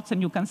red dots,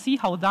 and you can see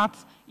how that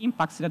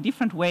impacts in a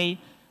different way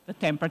the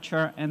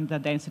temperature and the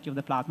density of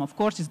the plasma. Of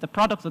course, it's the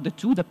product of the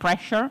two, the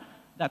pressure,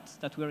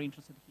 that we're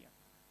interested here.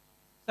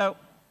 So,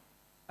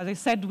 as I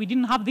said, we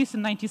didn't have this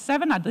in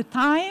 97. At the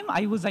time,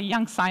 I was a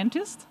young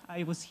scientist.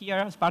 I was here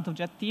as part of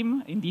JET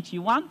team in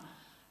DT1.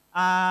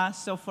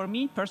 So for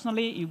me,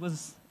 personally, it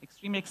was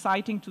extremely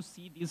exciting to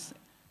see these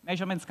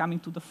measurements coming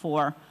to the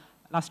fore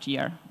last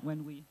year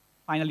when we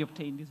finally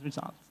obtained these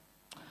results.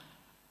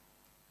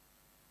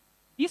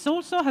 This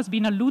also has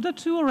been alluded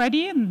to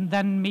already, and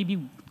then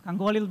maybe can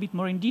go a little bit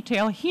more in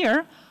detail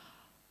here.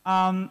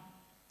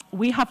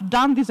 We have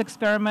done these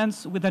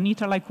experiments with an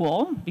ITER-like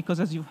wall, because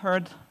as you've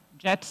heard,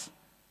 JET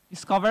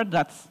discovered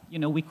that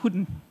we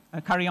couldn't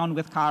carry on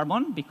with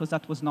carbon because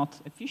that was not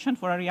efficient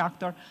for a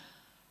reactor.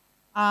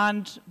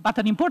 But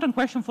an important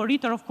question for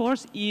ITER, of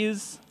course,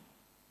 is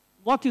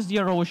what is the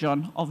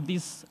erosion of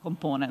these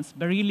components,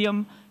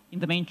 beryllium in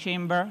the main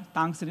chamber,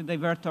 tungsten in the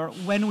divertor,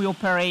 when we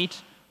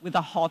operate with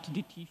a hot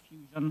DT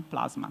fusion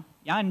plasma?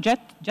 Yeah, and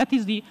JET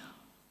is the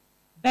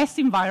best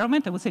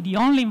environment, I would say the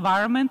only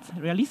environment,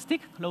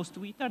 realistic, close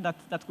to ITER,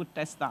 that could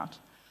test that.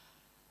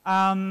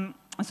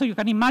 So you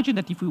can imagine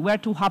that if we were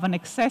to have an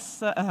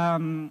excess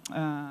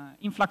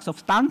influx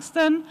of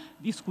tungsten,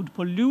 this could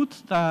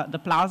pollute the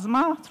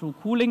plasma through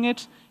cooling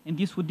it, and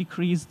this would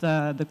decrease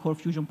the core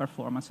fusion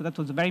performance. So that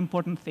was a very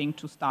important thing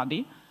to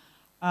study.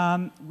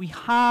 We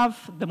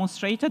have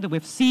demonstrated that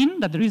we've seen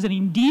that there is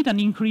indeed an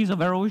increase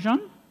of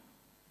erosion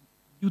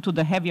due to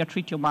the heavier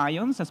tritium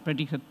ions, as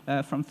predicted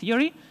from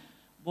theory,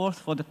 both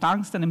for the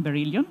tungsten and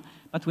beryllium.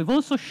 But we've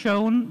also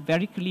shown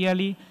very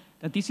clearly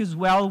that this is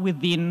well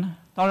within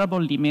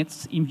tolerable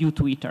limits in view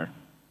to ITER.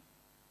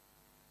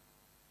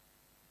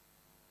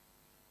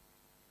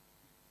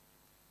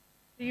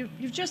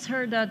 You've just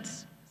heard that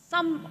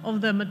some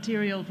of the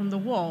material from the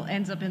wall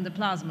ends up in the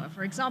plasma.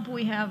 For example,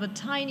 we have a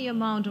tiny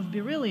amount of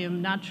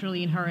beryllium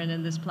naturally inherent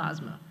in this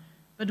plasma,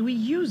 but we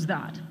use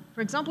that.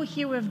 For example,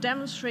 here we have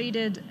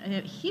demonstrated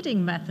a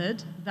heating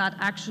method that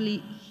actually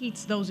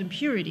heats those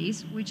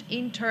impurities, which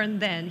in turn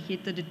then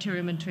heat the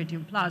deuterium and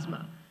tritium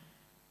plasma.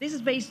 This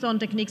is based on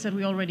techniques that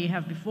we already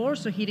have before,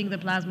 so heating the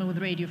plasma with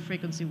radio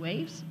frequency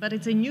waves, but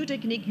it's a new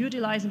technique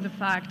utilizing the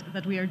fact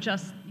that we are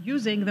just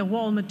using the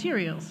wall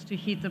materials to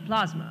heat the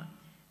plasma.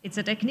 It's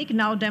a technique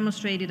now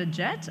demonstrated at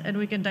JET, and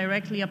we can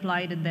directly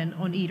apply it then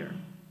on ITER.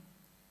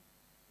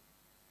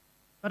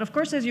 But of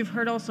course, as you've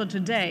heard also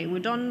today,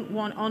 we don't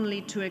want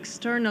only to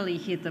externally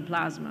heat the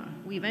plasma.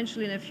 We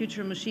eventually, in a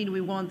future machine,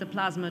 we want the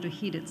plasma to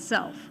heat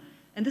itself.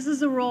 And this is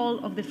the role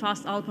of the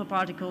fast alpha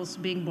particles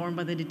being born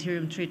by the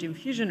deuterium-tritium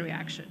fusion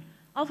reaction.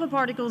 Alpha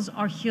particles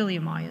are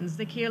helium ions.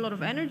 They carry a lot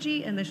of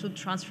energy, and they should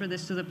transfer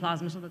this to the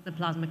plasma so that the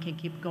plasma can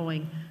keep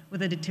going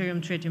with the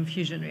deuterium-tritium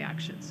fusion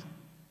reactions.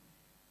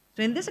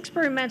 So in this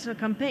experimental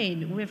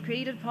campaign, we have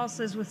created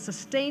pulses with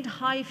sustained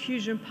high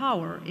fusion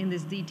power in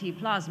these DT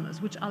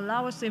plasmas, which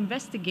allow us to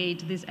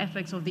investigate these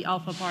effects of the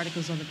alpha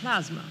particles on the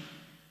plasma.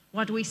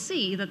 What we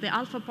see that the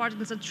alpha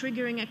particles are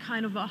triggering a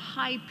kind of a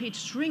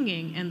high-pitched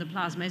ringing in the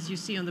plasma, as you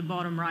see on the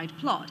bottom right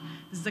plot.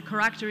 This is the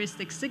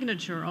characteristic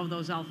signature of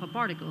those alpha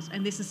particles,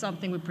 and this is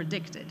something we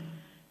predicted.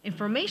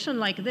 Information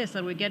like this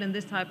that we get in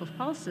this type of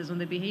pulses on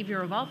the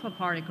behavior of alpha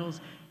particles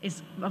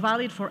is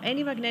valid for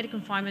any magnetic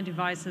confinement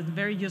device and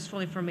very useful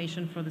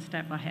information for the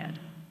step ahead.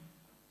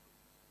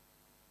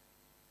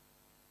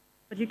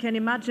 But you can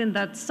imagine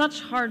that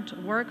such hard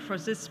work for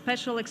these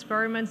special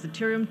experiments, the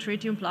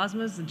deuterium-tritium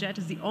plasmas, the JET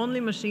is the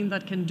only machine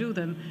that can do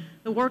them.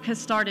 The work has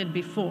started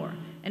before.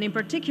 And in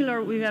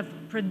particular, we have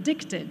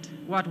predicted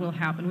what will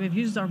happen. We've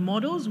used our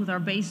models, which are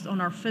based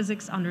on our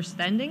physics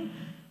understanding,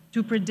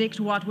 to predict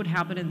what would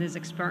happen in these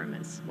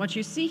experiments. What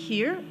you see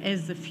here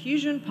is the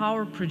fusion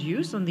power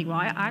produced on the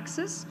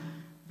y-axis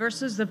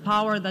versus the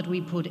power that we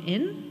put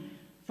in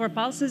for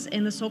pulses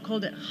in the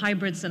so-called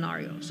hybrid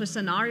scenario. So a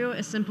scenario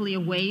is simply a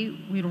way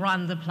we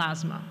run the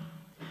plasma.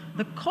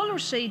 The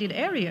color-shaded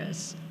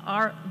areas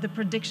are the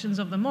predictions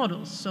of the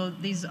models. So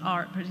these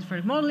are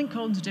different modeling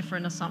codes,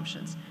 different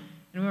assumptions.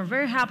 And we're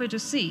very happy to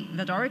see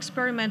that our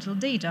experimental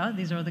data,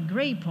 these are the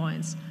gray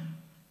points,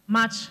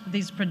 match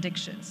these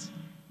predictions.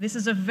 This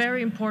is a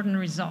very important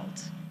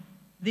result.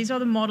 These are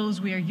the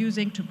models we are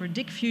using to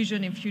predict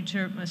fusion in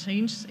future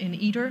machines in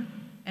ITER.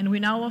 And we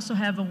now also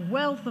have a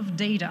wealth of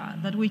data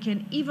that we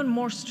can even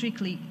more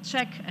strictly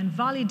check and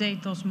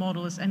validate those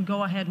models and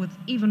go ahead with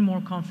even more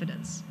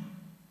confidence.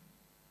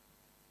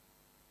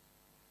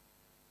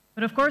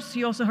 But of course,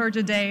 you also heard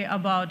today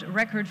about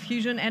record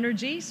fusion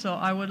energy. So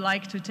I would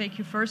like to take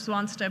you first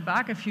one step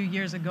back a few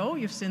years ago.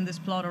 You've seen this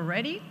plot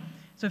already.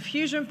 So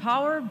fusion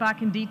power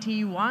back in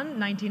DTE1,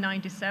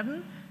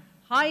 1997.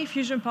 High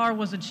fusion power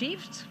was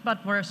achieved,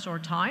 but for a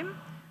short time,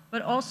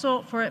 but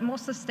also for a more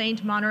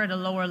sustained manner at a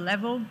lower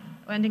level,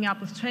 ending up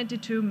with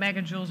 22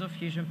 megajoules of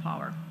fusion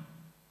power.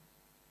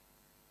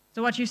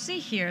 So what you see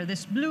here,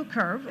 this blue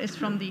curve, is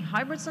from the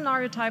hybrid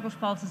scenario type of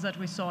pulses that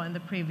we saw in the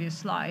previous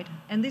slide.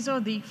 And these are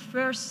the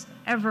first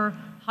ever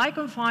high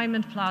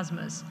confinement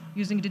plasmas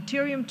using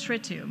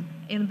deuterium-tritium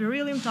in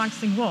beryllium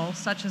tungsten walls,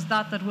 such as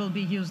that will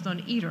be used on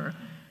ITER,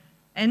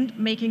 and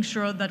making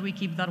sure that we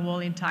keep that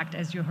wall intact,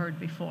 as you heard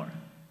before.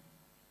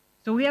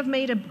 So we have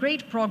made a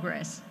great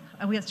progress,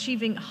 and we are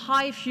achieving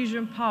high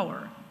fusion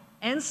power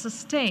and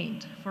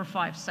sustained for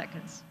 5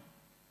 seconds.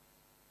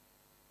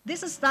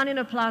 This is done in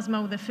a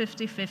plasma with a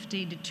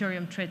 50-50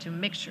 deuterium-tritium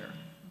mixture.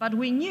 But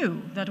we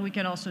knew that we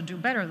can also do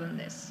better than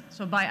this.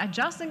 So by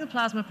adjusting the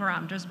plasma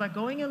parameters, by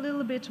going a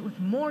little bit with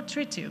more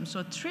tritium,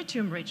 so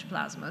tritium-rich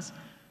plasmas,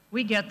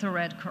 we get the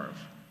red curve.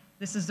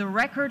 This is the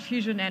record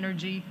fusion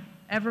energy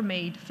ever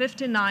made,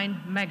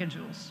 59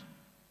 megajoules.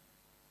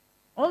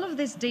 All of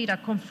this data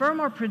confirm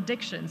our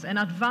predictions and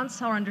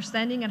advance our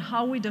understanding and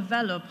how we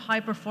develop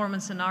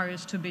high-performance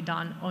scenarios to be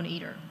done on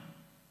ITER.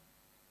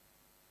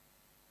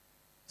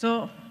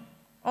 So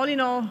all in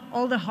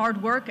all the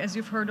hard work, as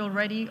you've heard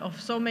already, of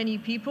so many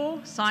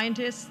people,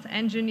 scientists,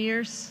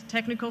 engineers,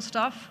 technical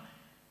staff,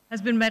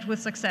 has been met with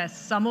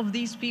success. Some of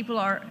these people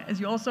are, as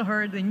you also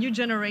heard, the new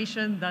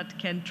generation that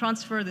can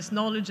transfer this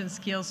knowledge and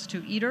skills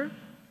to ITER.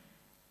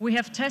 We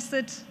have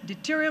tested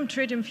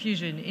deuterium-tritium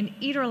fusion in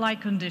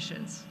ITER-like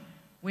conditions.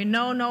 We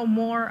now know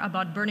more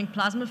about burning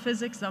plasma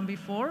physics than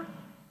before.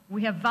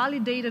 We have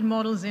validated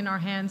models in our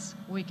hands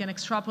we can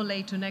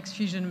extrapolate to next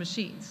fusion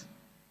machines.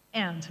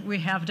 And we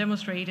have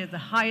demonstrated the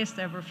highest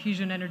ever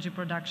fusion energy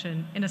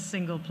production in a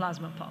single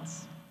plasma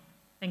pulse.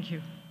 Thank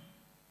you.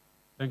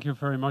 Thank you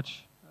very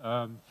much,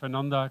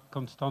 Fernanda,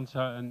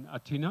 Constanza, and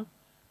Athena.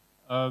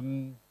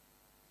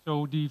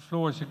 So the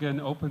floor is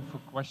again open for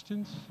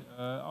questions.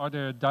 Are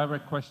there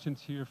direct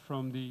questions here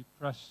from the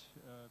press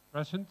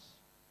present?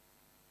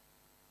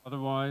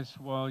 Otherwise,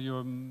 while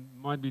you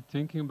might be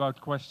thinking about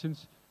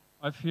questions,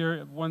 I've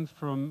here one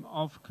from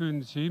Alf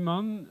Kuhn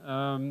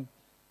Zeeman.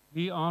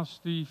 He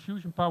asked, the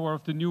fusion power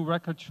of the new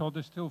record shot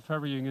is still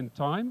varying in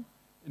time.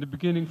 In the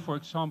beginning, for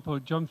example,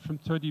 it jumped from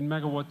 13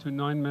 megawatt to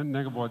 9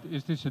 megawatt.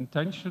 Is this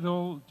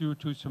intentional due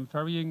to some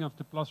varying of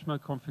the plasma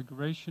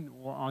configuration,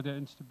 or are there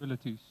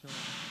instabilities? So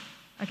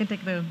I can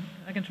try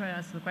to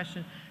answer the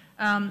question.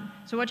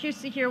 So what you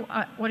see here,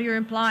 what you're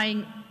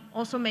implying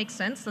also makes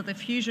sense, that the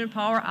fusion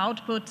power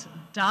output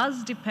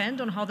does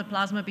depend on how the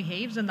plasma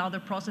behaves and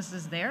other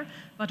processes there.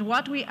 But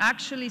what we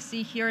actually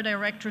see here, a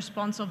direct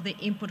response of the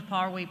input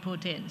power we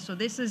put in. So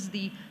this is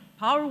the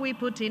power we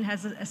put in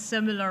has a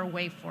similar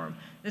waveform.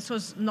 This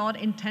was not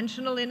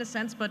intentional in a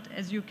sense, but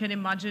as you can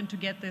imagine, to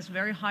get this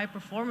very high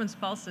performance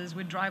pulses,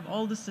 we drive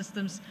all the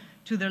systems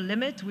to their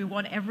limit. We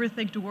want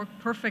everything to work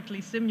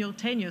perfectly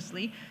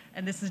simultaneously,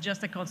 and this is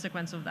just a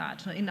consequence of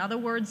that. In other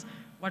words,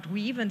 what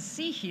we even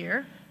see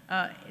here,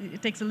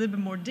 it takes a little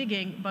bit more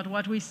digging, but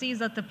what we see is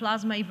that the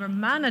plasma even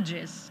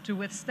manages to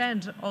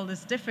withstand all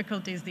these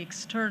difficulties, the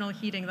external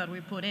heating that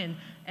we put in,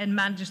 and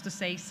manages to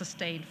stay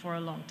sustained for a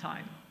long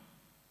time.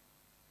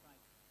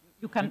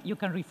 You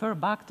can refer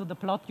back to the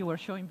plot you were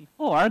showing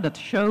before that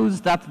shows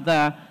that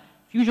the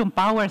fusion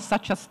power is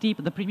such a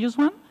steep, the previous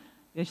one,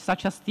 is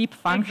such a steep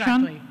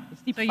function, exactly.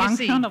 Steep so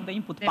function of the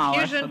input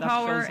power. The fusion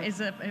power is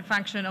a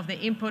function of the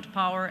input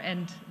power,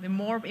 and the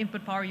more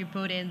input power you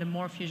put in, the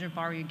more fusion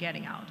power you're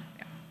getting out.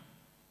 Yeah.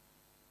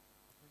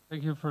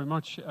 Thank you very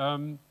much.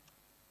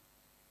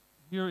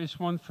 Here is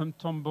one from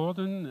Tom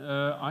Borden,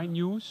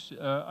 iNews.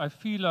 I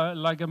feel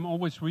like I'm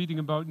always reading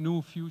about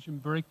new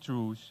fusion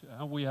breakthroughs.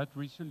 We had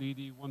recently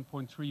the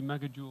 1.3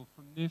 megajoule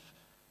from NIF.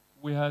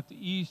 We had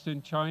East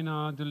in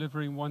China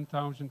delivering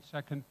 1,000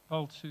 second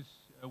pulses.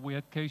 We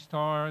had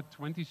K-Star,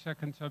 20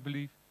 seconds, I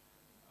believe.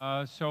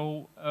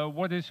 So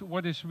what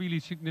is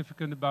really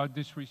significant about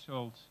this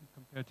result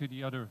compared to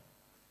the other?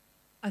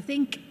 I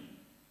think,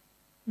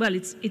 well,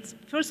 it's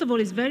first of all,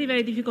 it's very,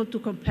 very difficult to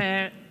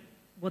compare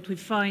what we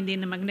find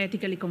in a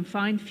magnetically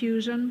confined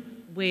fusion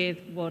with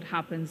what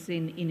happens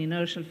in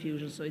inertial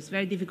fusion. So it's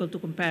very difficult to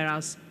compare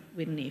us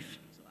with NIF.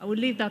 So I will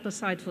leave that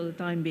aside for the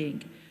time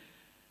being.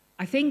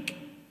 I think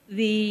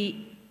the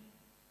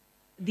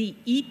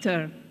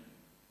ITER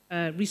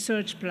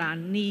research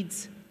plan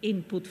needs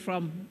input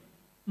from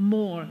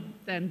more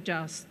than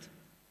just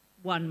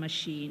one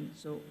machine.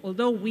 So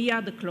although we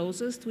are the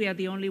closest, we are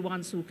the only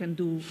ones who can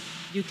do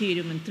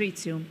deuterium and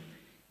tritium,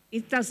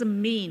 it doesn't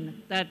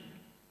mean that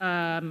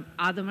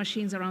other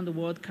machines around the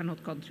world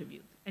cannot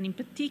contribute. And in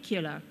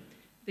particular,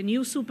 the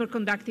new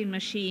superconducting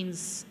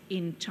machines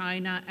in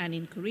China and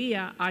in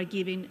Korea are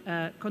giving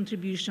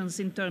contributions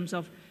in terms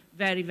of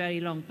very, very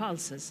long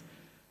pulses.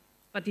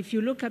 But if you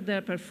look at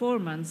their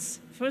performance,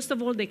 first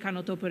of all, they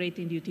cannot operate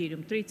in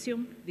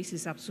deuterium-tritium. This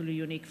is absolutely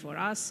unique for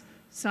us.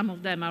 Some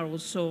of them are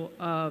also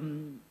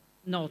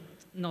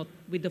not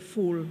with the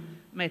full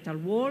metal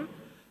wall,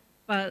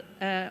 but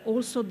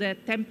also the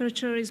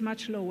temperature is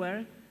much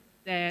lower.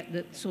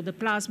 So the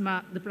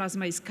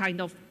plasma is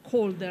kind of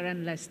colder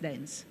and less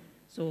dense.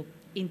 So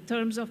in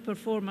terms of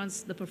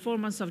performance, the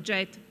performance of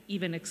JET,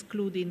 even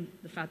excluding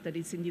the fact that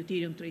it's in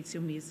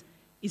deuterium-tritium,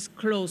 is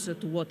closer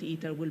to what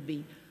ITER will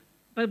be.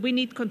 But we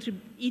need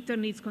ITER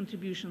needs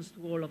contributions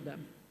to all of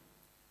them.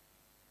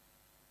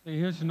 Okay,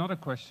 here's another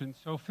question.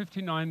 So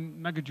 59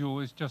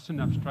 megajoule is just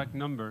an abstract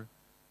number.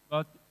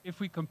 But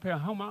if we compare,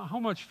 how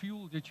much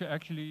fuel did you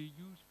actually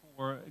use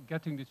for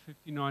getting this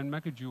 59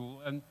 megajoule?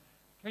 And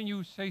can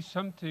you say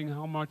something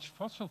how much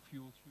fossil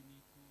fuels you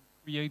need to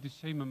create the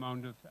same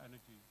amount of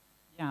energy?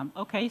 Yeah,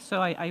 okay,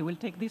 so I will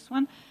take this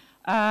one.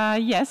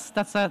 Yes,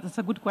 that's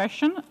a good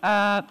question.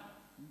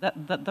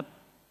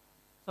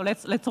 So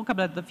let's talk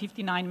about the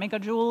 59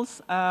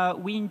 megajoules.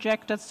 We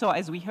injected, so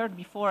as we heard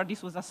before,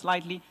 this was a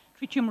slightly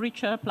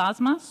tritium-richer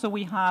plasma. So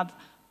we had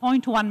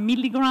 0.1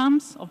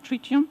 milligrams of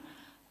tritium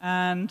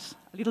and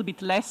a little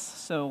bit less,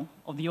 so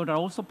of the order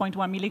also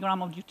 0.1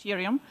 milligram of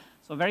deuterium.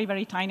 So very,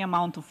 very tiny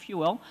amount of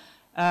fuel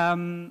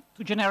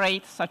to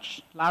generate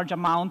such large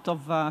amount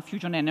of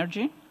fusion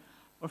energy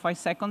for 5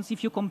 seconds.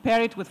 If you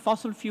compare it with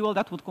fossil fuel,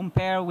 that would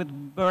compare with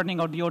burning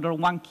of the order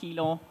 1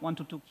 kilo, 1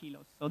 to 2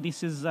 kilos. So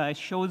this is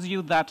shows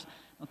you that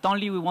not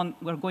only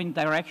we're going in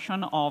the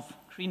direction of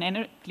clean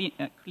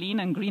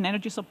and green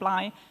energy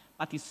supply,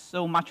 but it's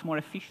so much more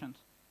efficient.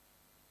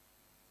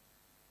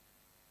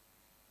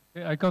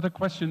 Okay, I got a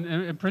question.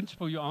 In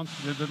principle, you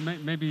answered it,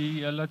 but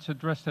maybe let's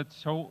address that.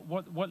 So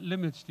what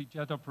limits the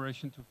jet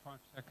operation to 5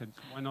 seconds?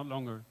 Why not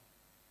longer?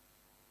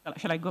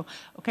 Shall I go?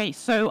 Okay,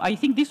 so I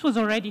think this was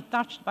already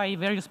touched by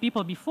various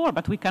people before,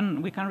 but we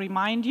can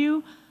remind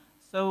you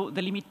So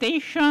the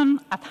limitation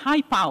at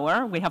high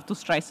power, we have to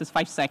stress, is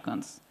 5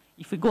 seconds.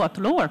 If we go at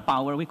lower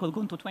power, we could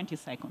go into 20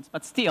 seconds.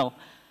 But still,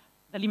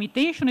 the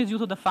limitation is due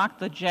to the fact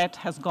that jet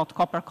has got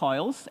copper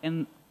coils,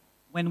 and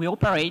when we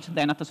operate,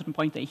 then at a certain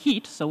point they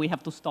heat, so we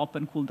have to stop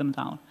and cool them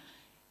down.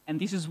 And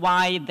this is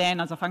why then,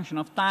 as a function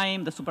of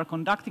time, the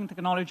superconducting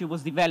technology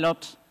was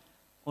developed.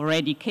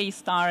 Already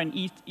K-Star and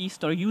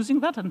East are using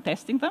that and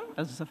testing them,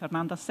 as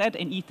Fernanda said,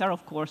 and ITER,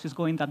 of course, is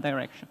going that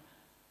direction.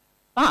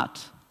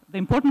 But the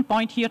important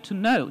point here to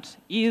note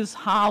is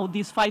how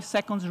these 5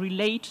 seconds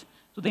relate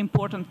to the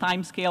important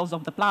timescales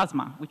of the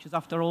plasma, which is,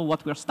 after all,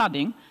 what we're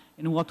studying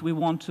and what we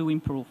want to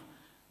improve.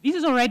 This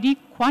is already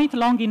quite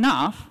long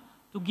enough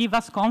to give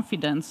us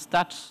confidence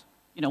that,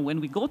 you know,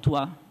 when we go to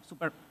a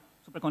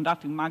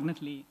superconducting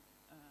magnetic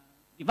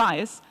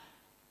device,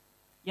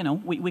 you know,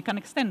 we can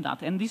extend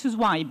that. And this is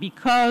why,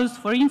 because,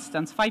 for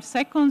instance, 5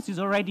 seconds is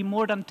already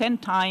more than 10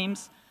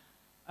 times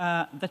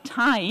the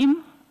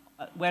time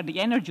where the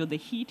energy or the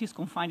heat is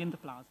confined in the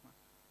plasma.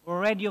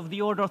 Already of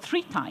the order of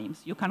 3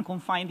 times, you can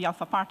confine the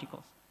alpha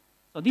particles.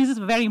 So this is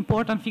a very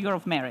important figure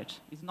of merit.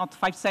 It's not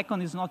 5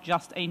 seconds, it's not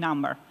just a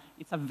number.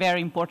 It's a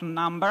very important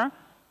number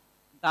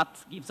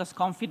that gives us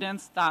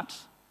confidence that,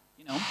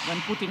 you know,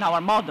 when put in our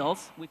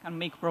models, we can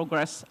make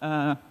progress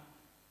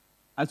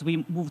as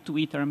we move to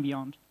ITER and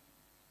beyond.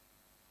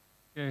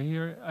 Okay,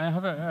 here I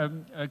have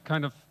a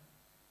kind of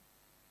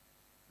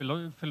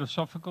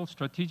philosophical,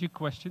 strategic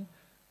question.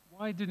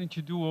 Why didn't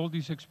you do all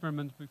these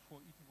experiments before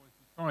ITER was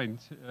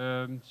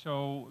designed?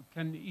 So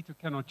ITER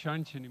cannot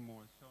change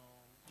anymore. So,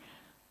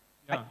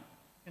 yeah.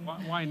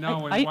 Why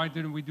now, and why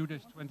didn't we do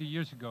this 20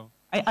 years ago?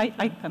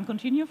 I can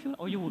continue if you,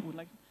 or you would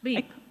like.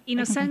 In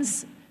a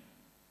sense,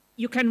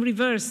 you can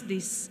reverse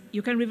this.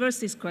 You can reverse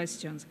these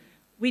questions.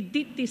 We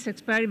did these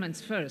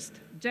experiments first.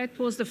 JET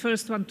was the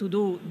first one to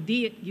do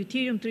the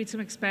Deuterium-Tritium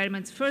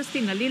experiments, first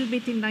in a little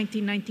bit in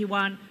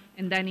 1991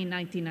 and then in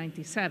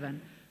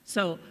 1997.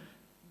 So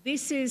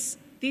this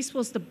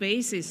was the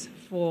basis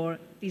for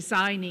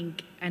designing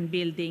and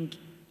building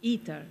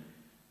ITER.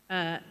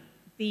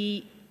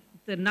 The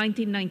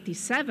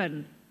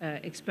 1997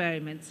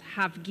 experiments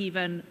have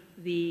given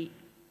the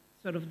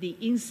sort of the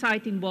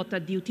insight in what a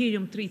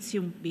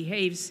deuterium-tritium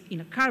behaves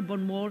in a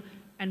carbon wall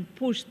and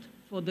pushed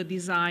for the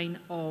design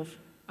of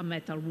a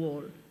metal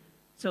wall.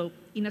 So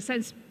in a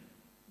sense,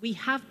 we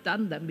have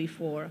done them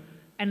before,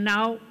 and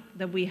now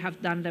that we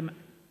have done them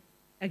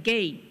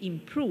again,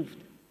 improved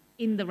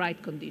in the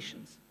right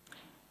conditions.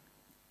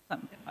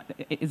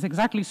 It's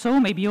exactly so.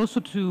 Maybe also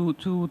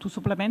to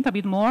supplement a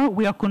bit more,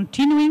 we are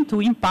continuing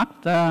to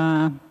impact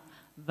the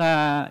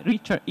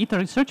ITER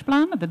research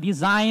plan. The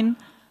design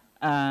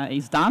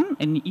is done,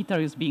 and ITER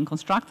is being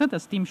constructed,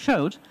 as Tim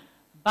showed,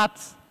 but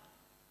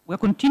we're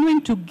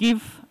continuing to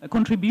give a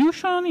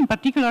contribution. In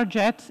particular,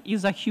 JET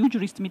is a huge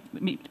risk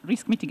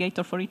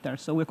mitigator for ITER.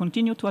 So we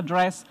continue to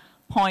address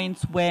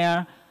points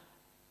where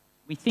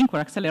we think we're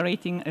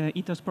accelerating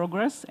ITER's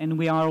progress, and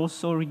we are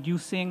also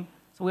reducing.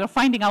 So we are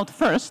finding out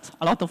first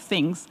a lot of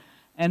things,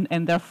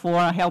 and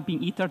therefore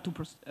helping ITER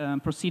to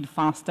proceed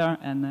faster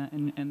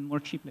and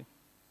more cheaply.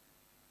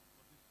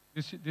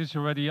 This is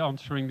already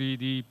answering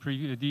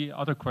the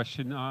other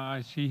question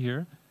I see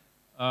here.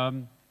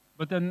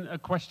 But then a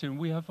question,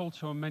 we have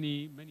also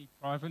many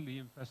privately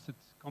invested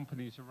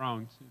companies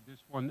around.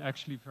 This one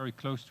actually very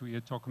close to here,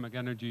 Tokamak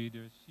Energy,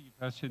 there's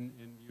CFS in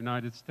the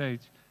United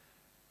States.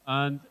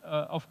 And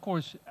of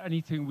course,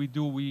 anything we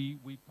do, we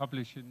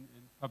publish in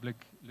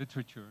public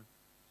literature.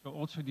 So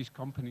also these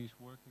companies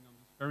working on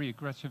these very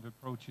aggressive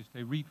approaches,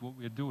 they read what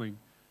we're doing.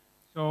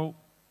 So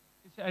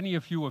is any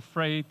of you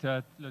afraid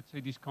that, let's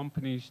say, these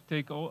companies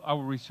take all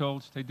our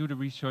results, they do the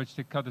research,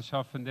 they cut us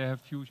off, and they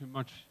have fusion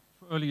much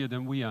earlier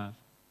than we have?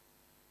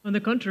 On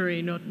the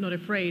contrary, not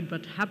afraid,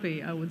 but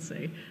happy, I would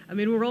say. I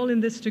mean, we're all in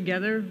this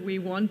together. We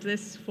want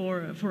this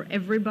for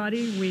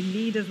everybody. We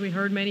need, as we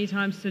heard many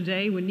times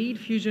today, we need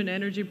fusion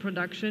energy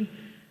production.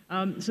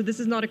 So this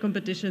is not a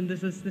competition.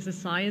 This is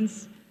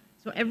science.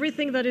 So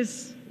everything that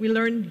we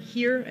learn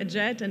here at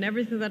JET and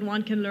everything that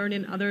one can learn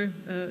in other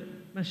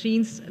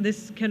machines,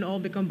 this can all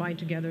be combined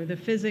together. The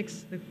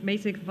physics, the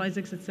basic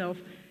physics itself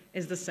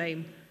is the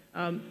same.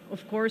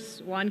 Of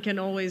course, one can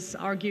always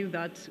argue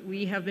that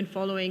we have been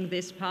following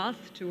this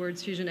path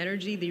towards fusion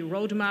energy. The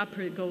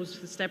roadmap goes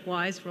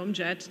stepwise from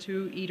JET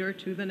to ITER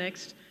to the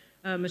next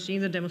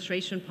machine, the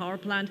demonstration power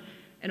plant.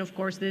 And of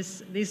course,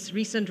 these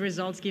recent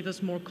results give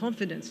us more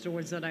confidence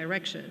towards that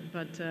direction.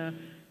 But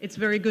it's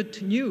very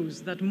good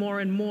news that more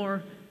and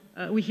more,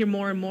 we hear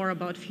more and more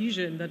about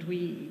fusion, that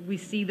we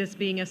see this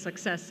being a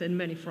success in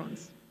many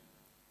fronts.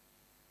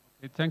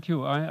 Okay, thank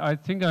you. I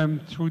think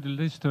I'm through the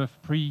list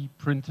of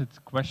pre-printed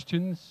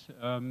questions.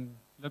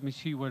 Let me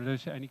see whether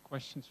there's any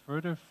questions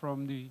further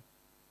from the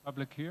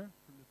public here,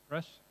 from the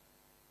press.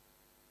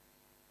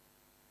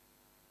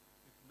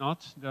 If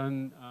not,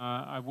 then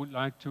I would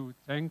like to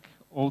thank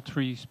all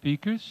 3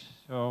 speakers.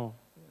 So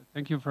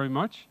thank you very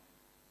much.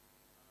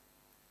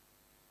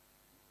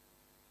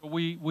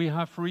 We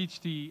have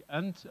reached the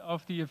end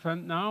of the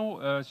event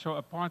now. So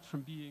apart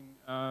from being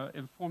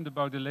informed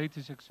about the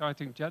latest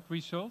exciting JET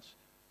results,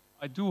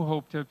 I do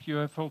hope that you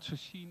have also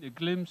seen a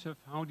glimpse of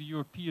how the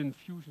European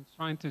fusion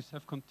scientists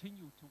have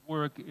continued to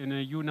work in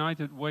a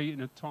united way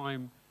in a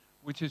time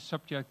which is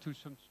subject to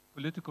some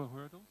political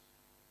hurdles.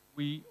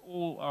 We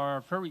all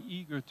are very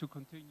eager to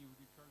continue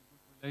the very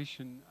good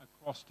relation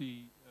across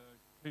the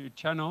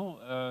channel,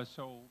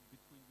 so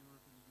between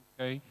Europe and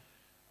the UK.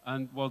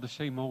 And well, the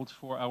same holds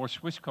for our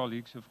Swiss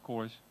colleagues, of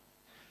course.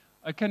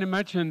 I can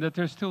imagine that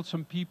there's still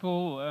some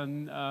people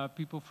and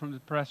people from the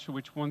press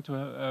which want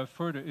to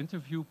further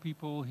interview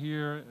people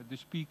here, the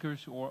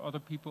speakers or other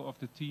people of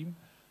the team.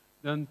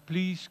 Then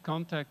please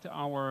contact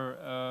our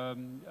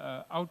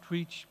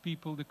outreach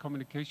people, the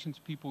communications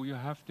people. You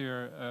have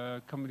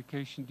their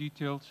communication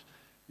details.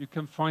 You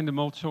can find them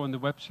also on the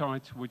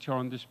website, which are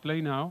on display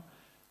now.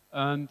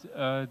 And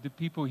the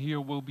people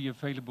here will be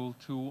available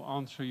to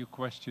answer your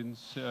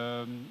questions,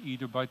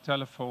 either by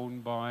telephone,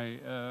 by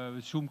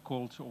Zoom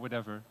calls, or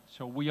whatever.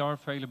 So we are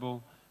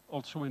available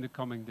also in the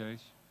coming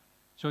days.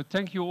 So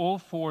thank you all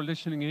for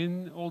listening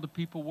in, all the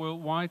people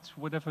worldwide,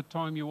 whatever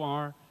time you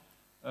are.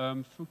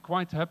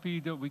 Quite happy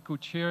that we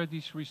could share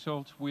these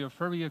results. We are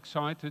very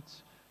excited,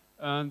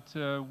 and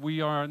we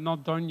are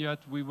not done yet.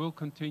 We will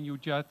continue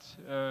JET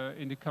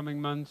in the coming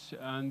months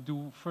and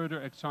do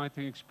further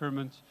exciting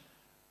experiments.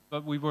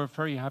 But we were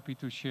very happy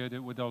to share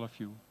that with all of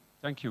you.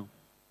 Thank you.